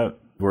for,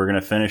 we're going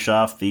to finish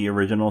off the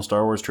original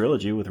Star Wars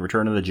trilogy with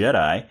Return of the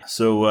Jedi.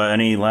 So,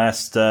 any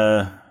last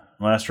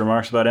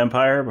remarks about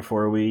Empire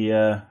before we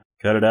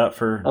cut it out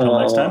for until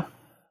next time?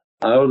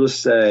 I would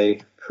just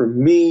say, for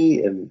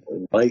me, and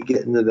we might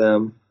get into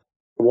them,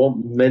 I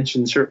won't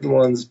mention certain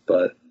ones,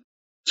 but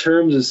in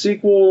terms of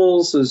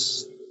sequels,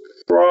 there's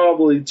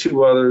probably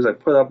two others. I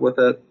put up with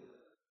it.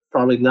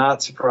 Probably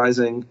not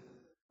surprising,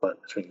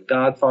 but between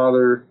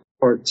Godfather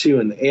Part 2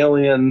 and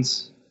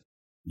Aliens,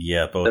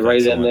 both they're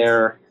right in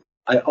there.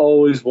 I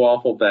always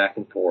waffle back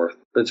and forth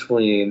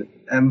between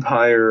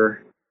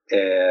Empire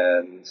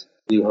and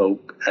New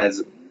Hope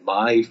as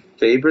my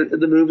favorite of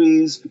the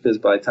movies, because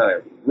by the time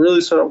I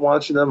really started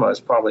watching them, I was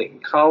probably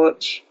in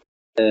college.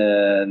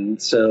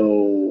 And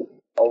so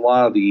a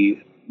lot of the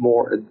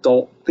more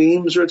adult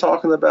themes we're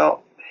talking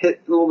about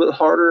hit a little bit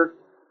harder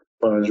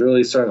when I was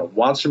really starting to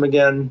watch them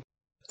again.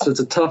 So it's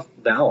a tough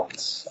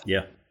balance.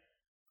 Yeah.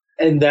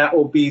 And that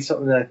will be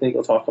something that I think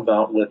we'll talk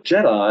about with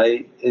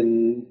Jedi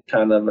in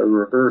kind of a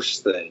reverse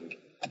thing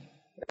in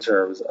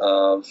terms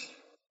of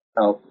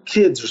how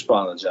kids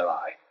respond to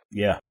Jedi.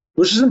 Yeah.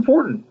 Which is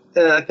important.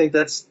 And I think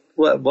that's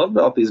what I love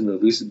about these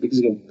movies,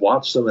 because you can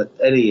watch them at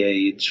any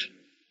age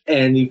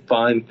and you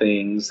find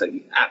things that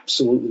you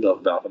absolutely love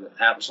about them and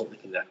absolutely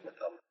connect with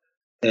them.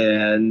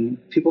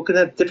 And people can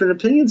have different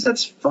opinions.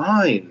 That's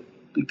fine,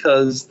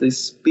 because they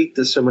speak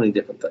to so many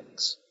different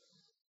things.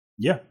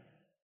 Yeah.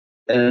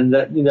 And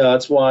that,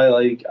 that's why,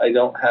 I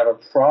don't have a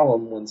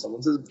problem when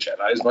someone says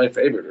Jedi is my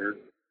favorite, or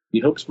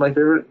New Hope's my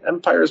favorite,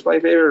 Empire is my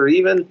favorite, or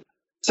even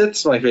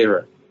Sith's my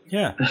favorite.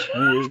 Yeah. I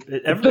mean,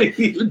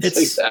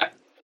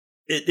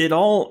 it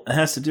all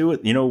has to do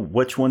with,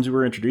 which ones you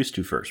were introduced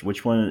to first,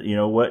 which one,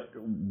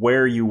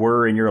 where you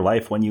were in your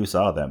life when you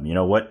saw them,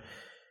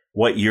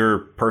 what your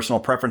personal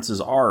preferences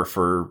are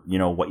for,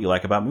 what you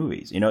like about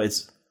movies.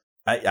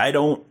 I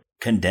don't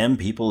condemn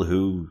people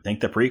who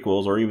think the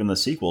prequels or even the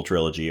sequel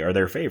trilogy are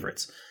their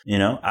favorites.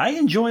 I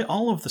enjoy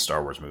all of the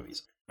Star Wars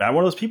movies. I'm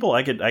one of those people,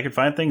 I could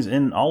find things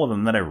in all of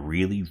them that I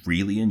really,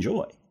 really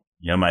enjoy.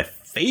 My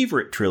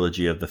favorite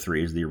trilogy of the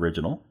three is the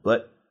original,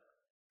 but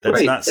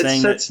that's not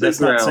saying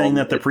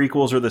that the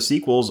prequels or the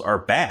sequels are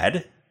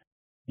bad.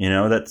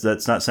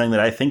 That's not saying that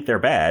I think they're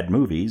bad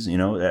movies.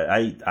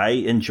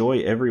 I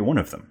enjoy every one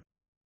of them.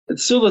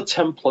 It's still a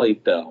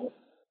template, though.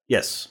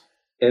 Yes.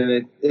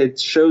 And it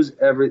shows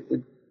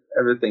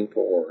everything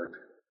forward.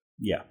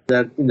 Yeah.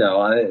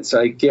 So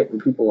I get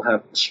when people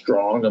have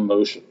strong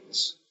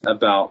emotions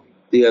about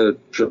the other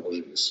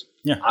trilogies.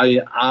 Yeah.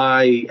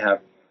 I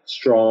have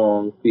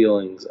strong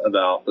feelings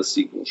about the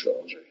sequel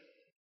trilogy.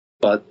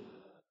 But,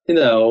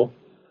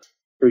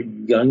 for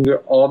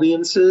younger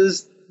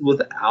audiences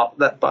without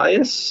that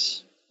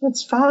bias,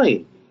 that's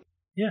fine.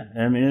 Yeah,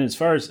 I mean, as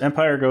far as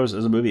Empire goes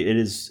as a movie,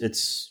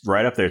 it's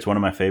right up there. It's one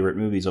of my favorite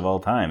movies of all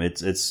time.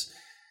 It's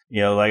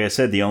like I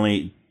said, the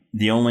only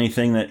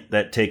thing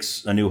that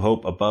takes A New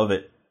Hope above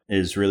it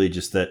is really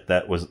just that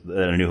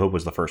A New Hope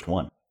was the first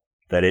one,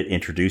 that it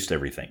introduced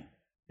everything.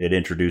 It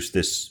introduced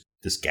this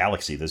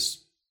galaxy,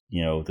 this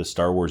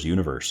Star Wars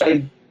universe.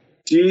 I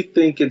do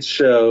think it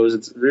shows.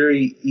 It's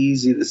very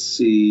easy to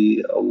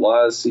see a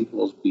lot of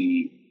sequels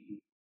be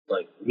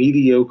like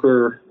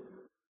mediocre,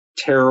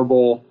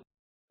 terrible.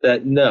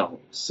 That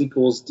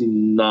sequels do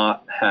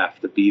not have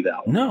to be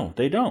that way. No,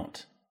 they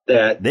don't.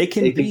 That they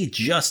can be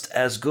just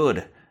as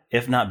good,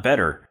 if not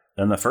better,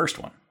 than the first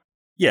one.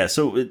 Yeah,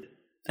 so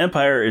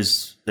Empire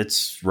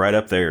it's right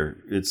up there.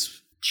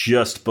 It's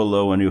just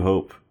below A New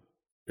Hope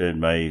in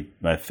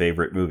my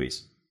favorite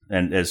movies.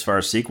 And as far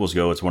as sequels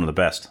go, it's one of the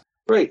best.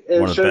 Right.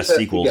 One of the best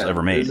sequels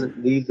ever made.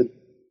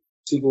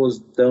 Sequels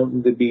don't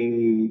need to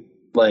be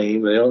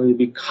lame. They don't need to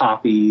be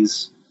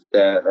copies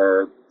that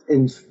are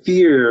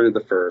inferior to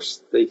the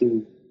first. They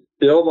can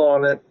build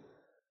on it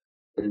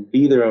and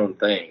be their own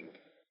thing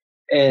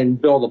and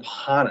build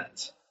upon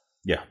it.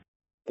 Yeah.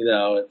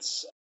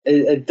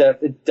 It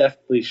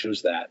definitely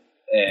shows that.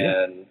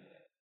 And,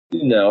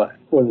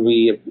 when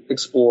we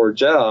explore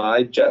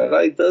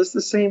Jedi does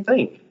the same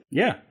thing.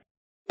 Yeah.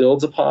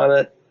 Builds upon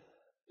it,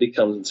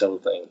 becomes its own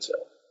thing, too.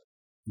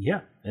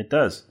 Yeah, it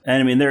does.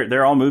 And I mean,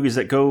 they're all movies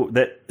that go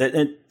that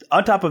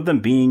on top of them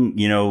being,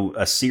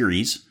 a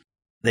series,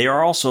 they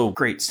are also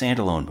great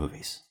standalone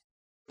movies.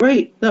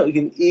 Right. No, you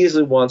can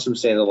easily watch them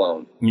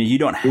standalone. You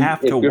don't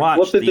have to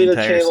watch the entire series. If you're flipping the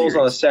channels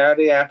on a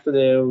Saturday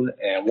afternoon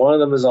and one of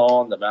them is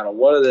on, no matter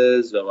what it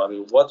is, no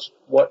matter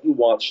what you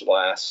watched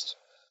last,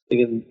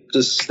 you can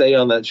just stay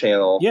on that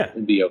channel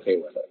and be okay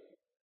with it.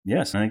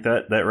 Yes, I think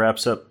that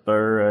wraps up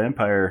our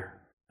Empire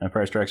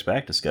Strikes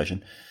Back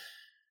discussion.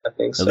 I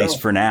think so. At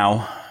least for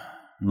now,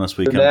 unless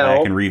we come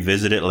back and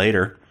revisit it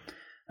later.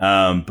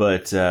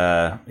 That's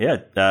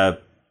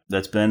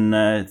been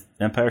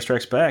Empire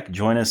Strikes Back.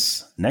 Join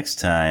us next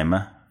time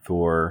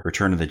for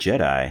Return of the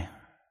Jedi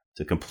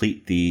to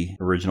complete the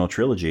original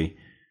trilogy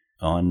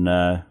on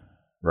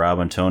Rob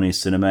and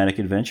Tony's Cinematic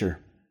Adventure.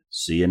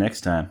 See you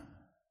next time.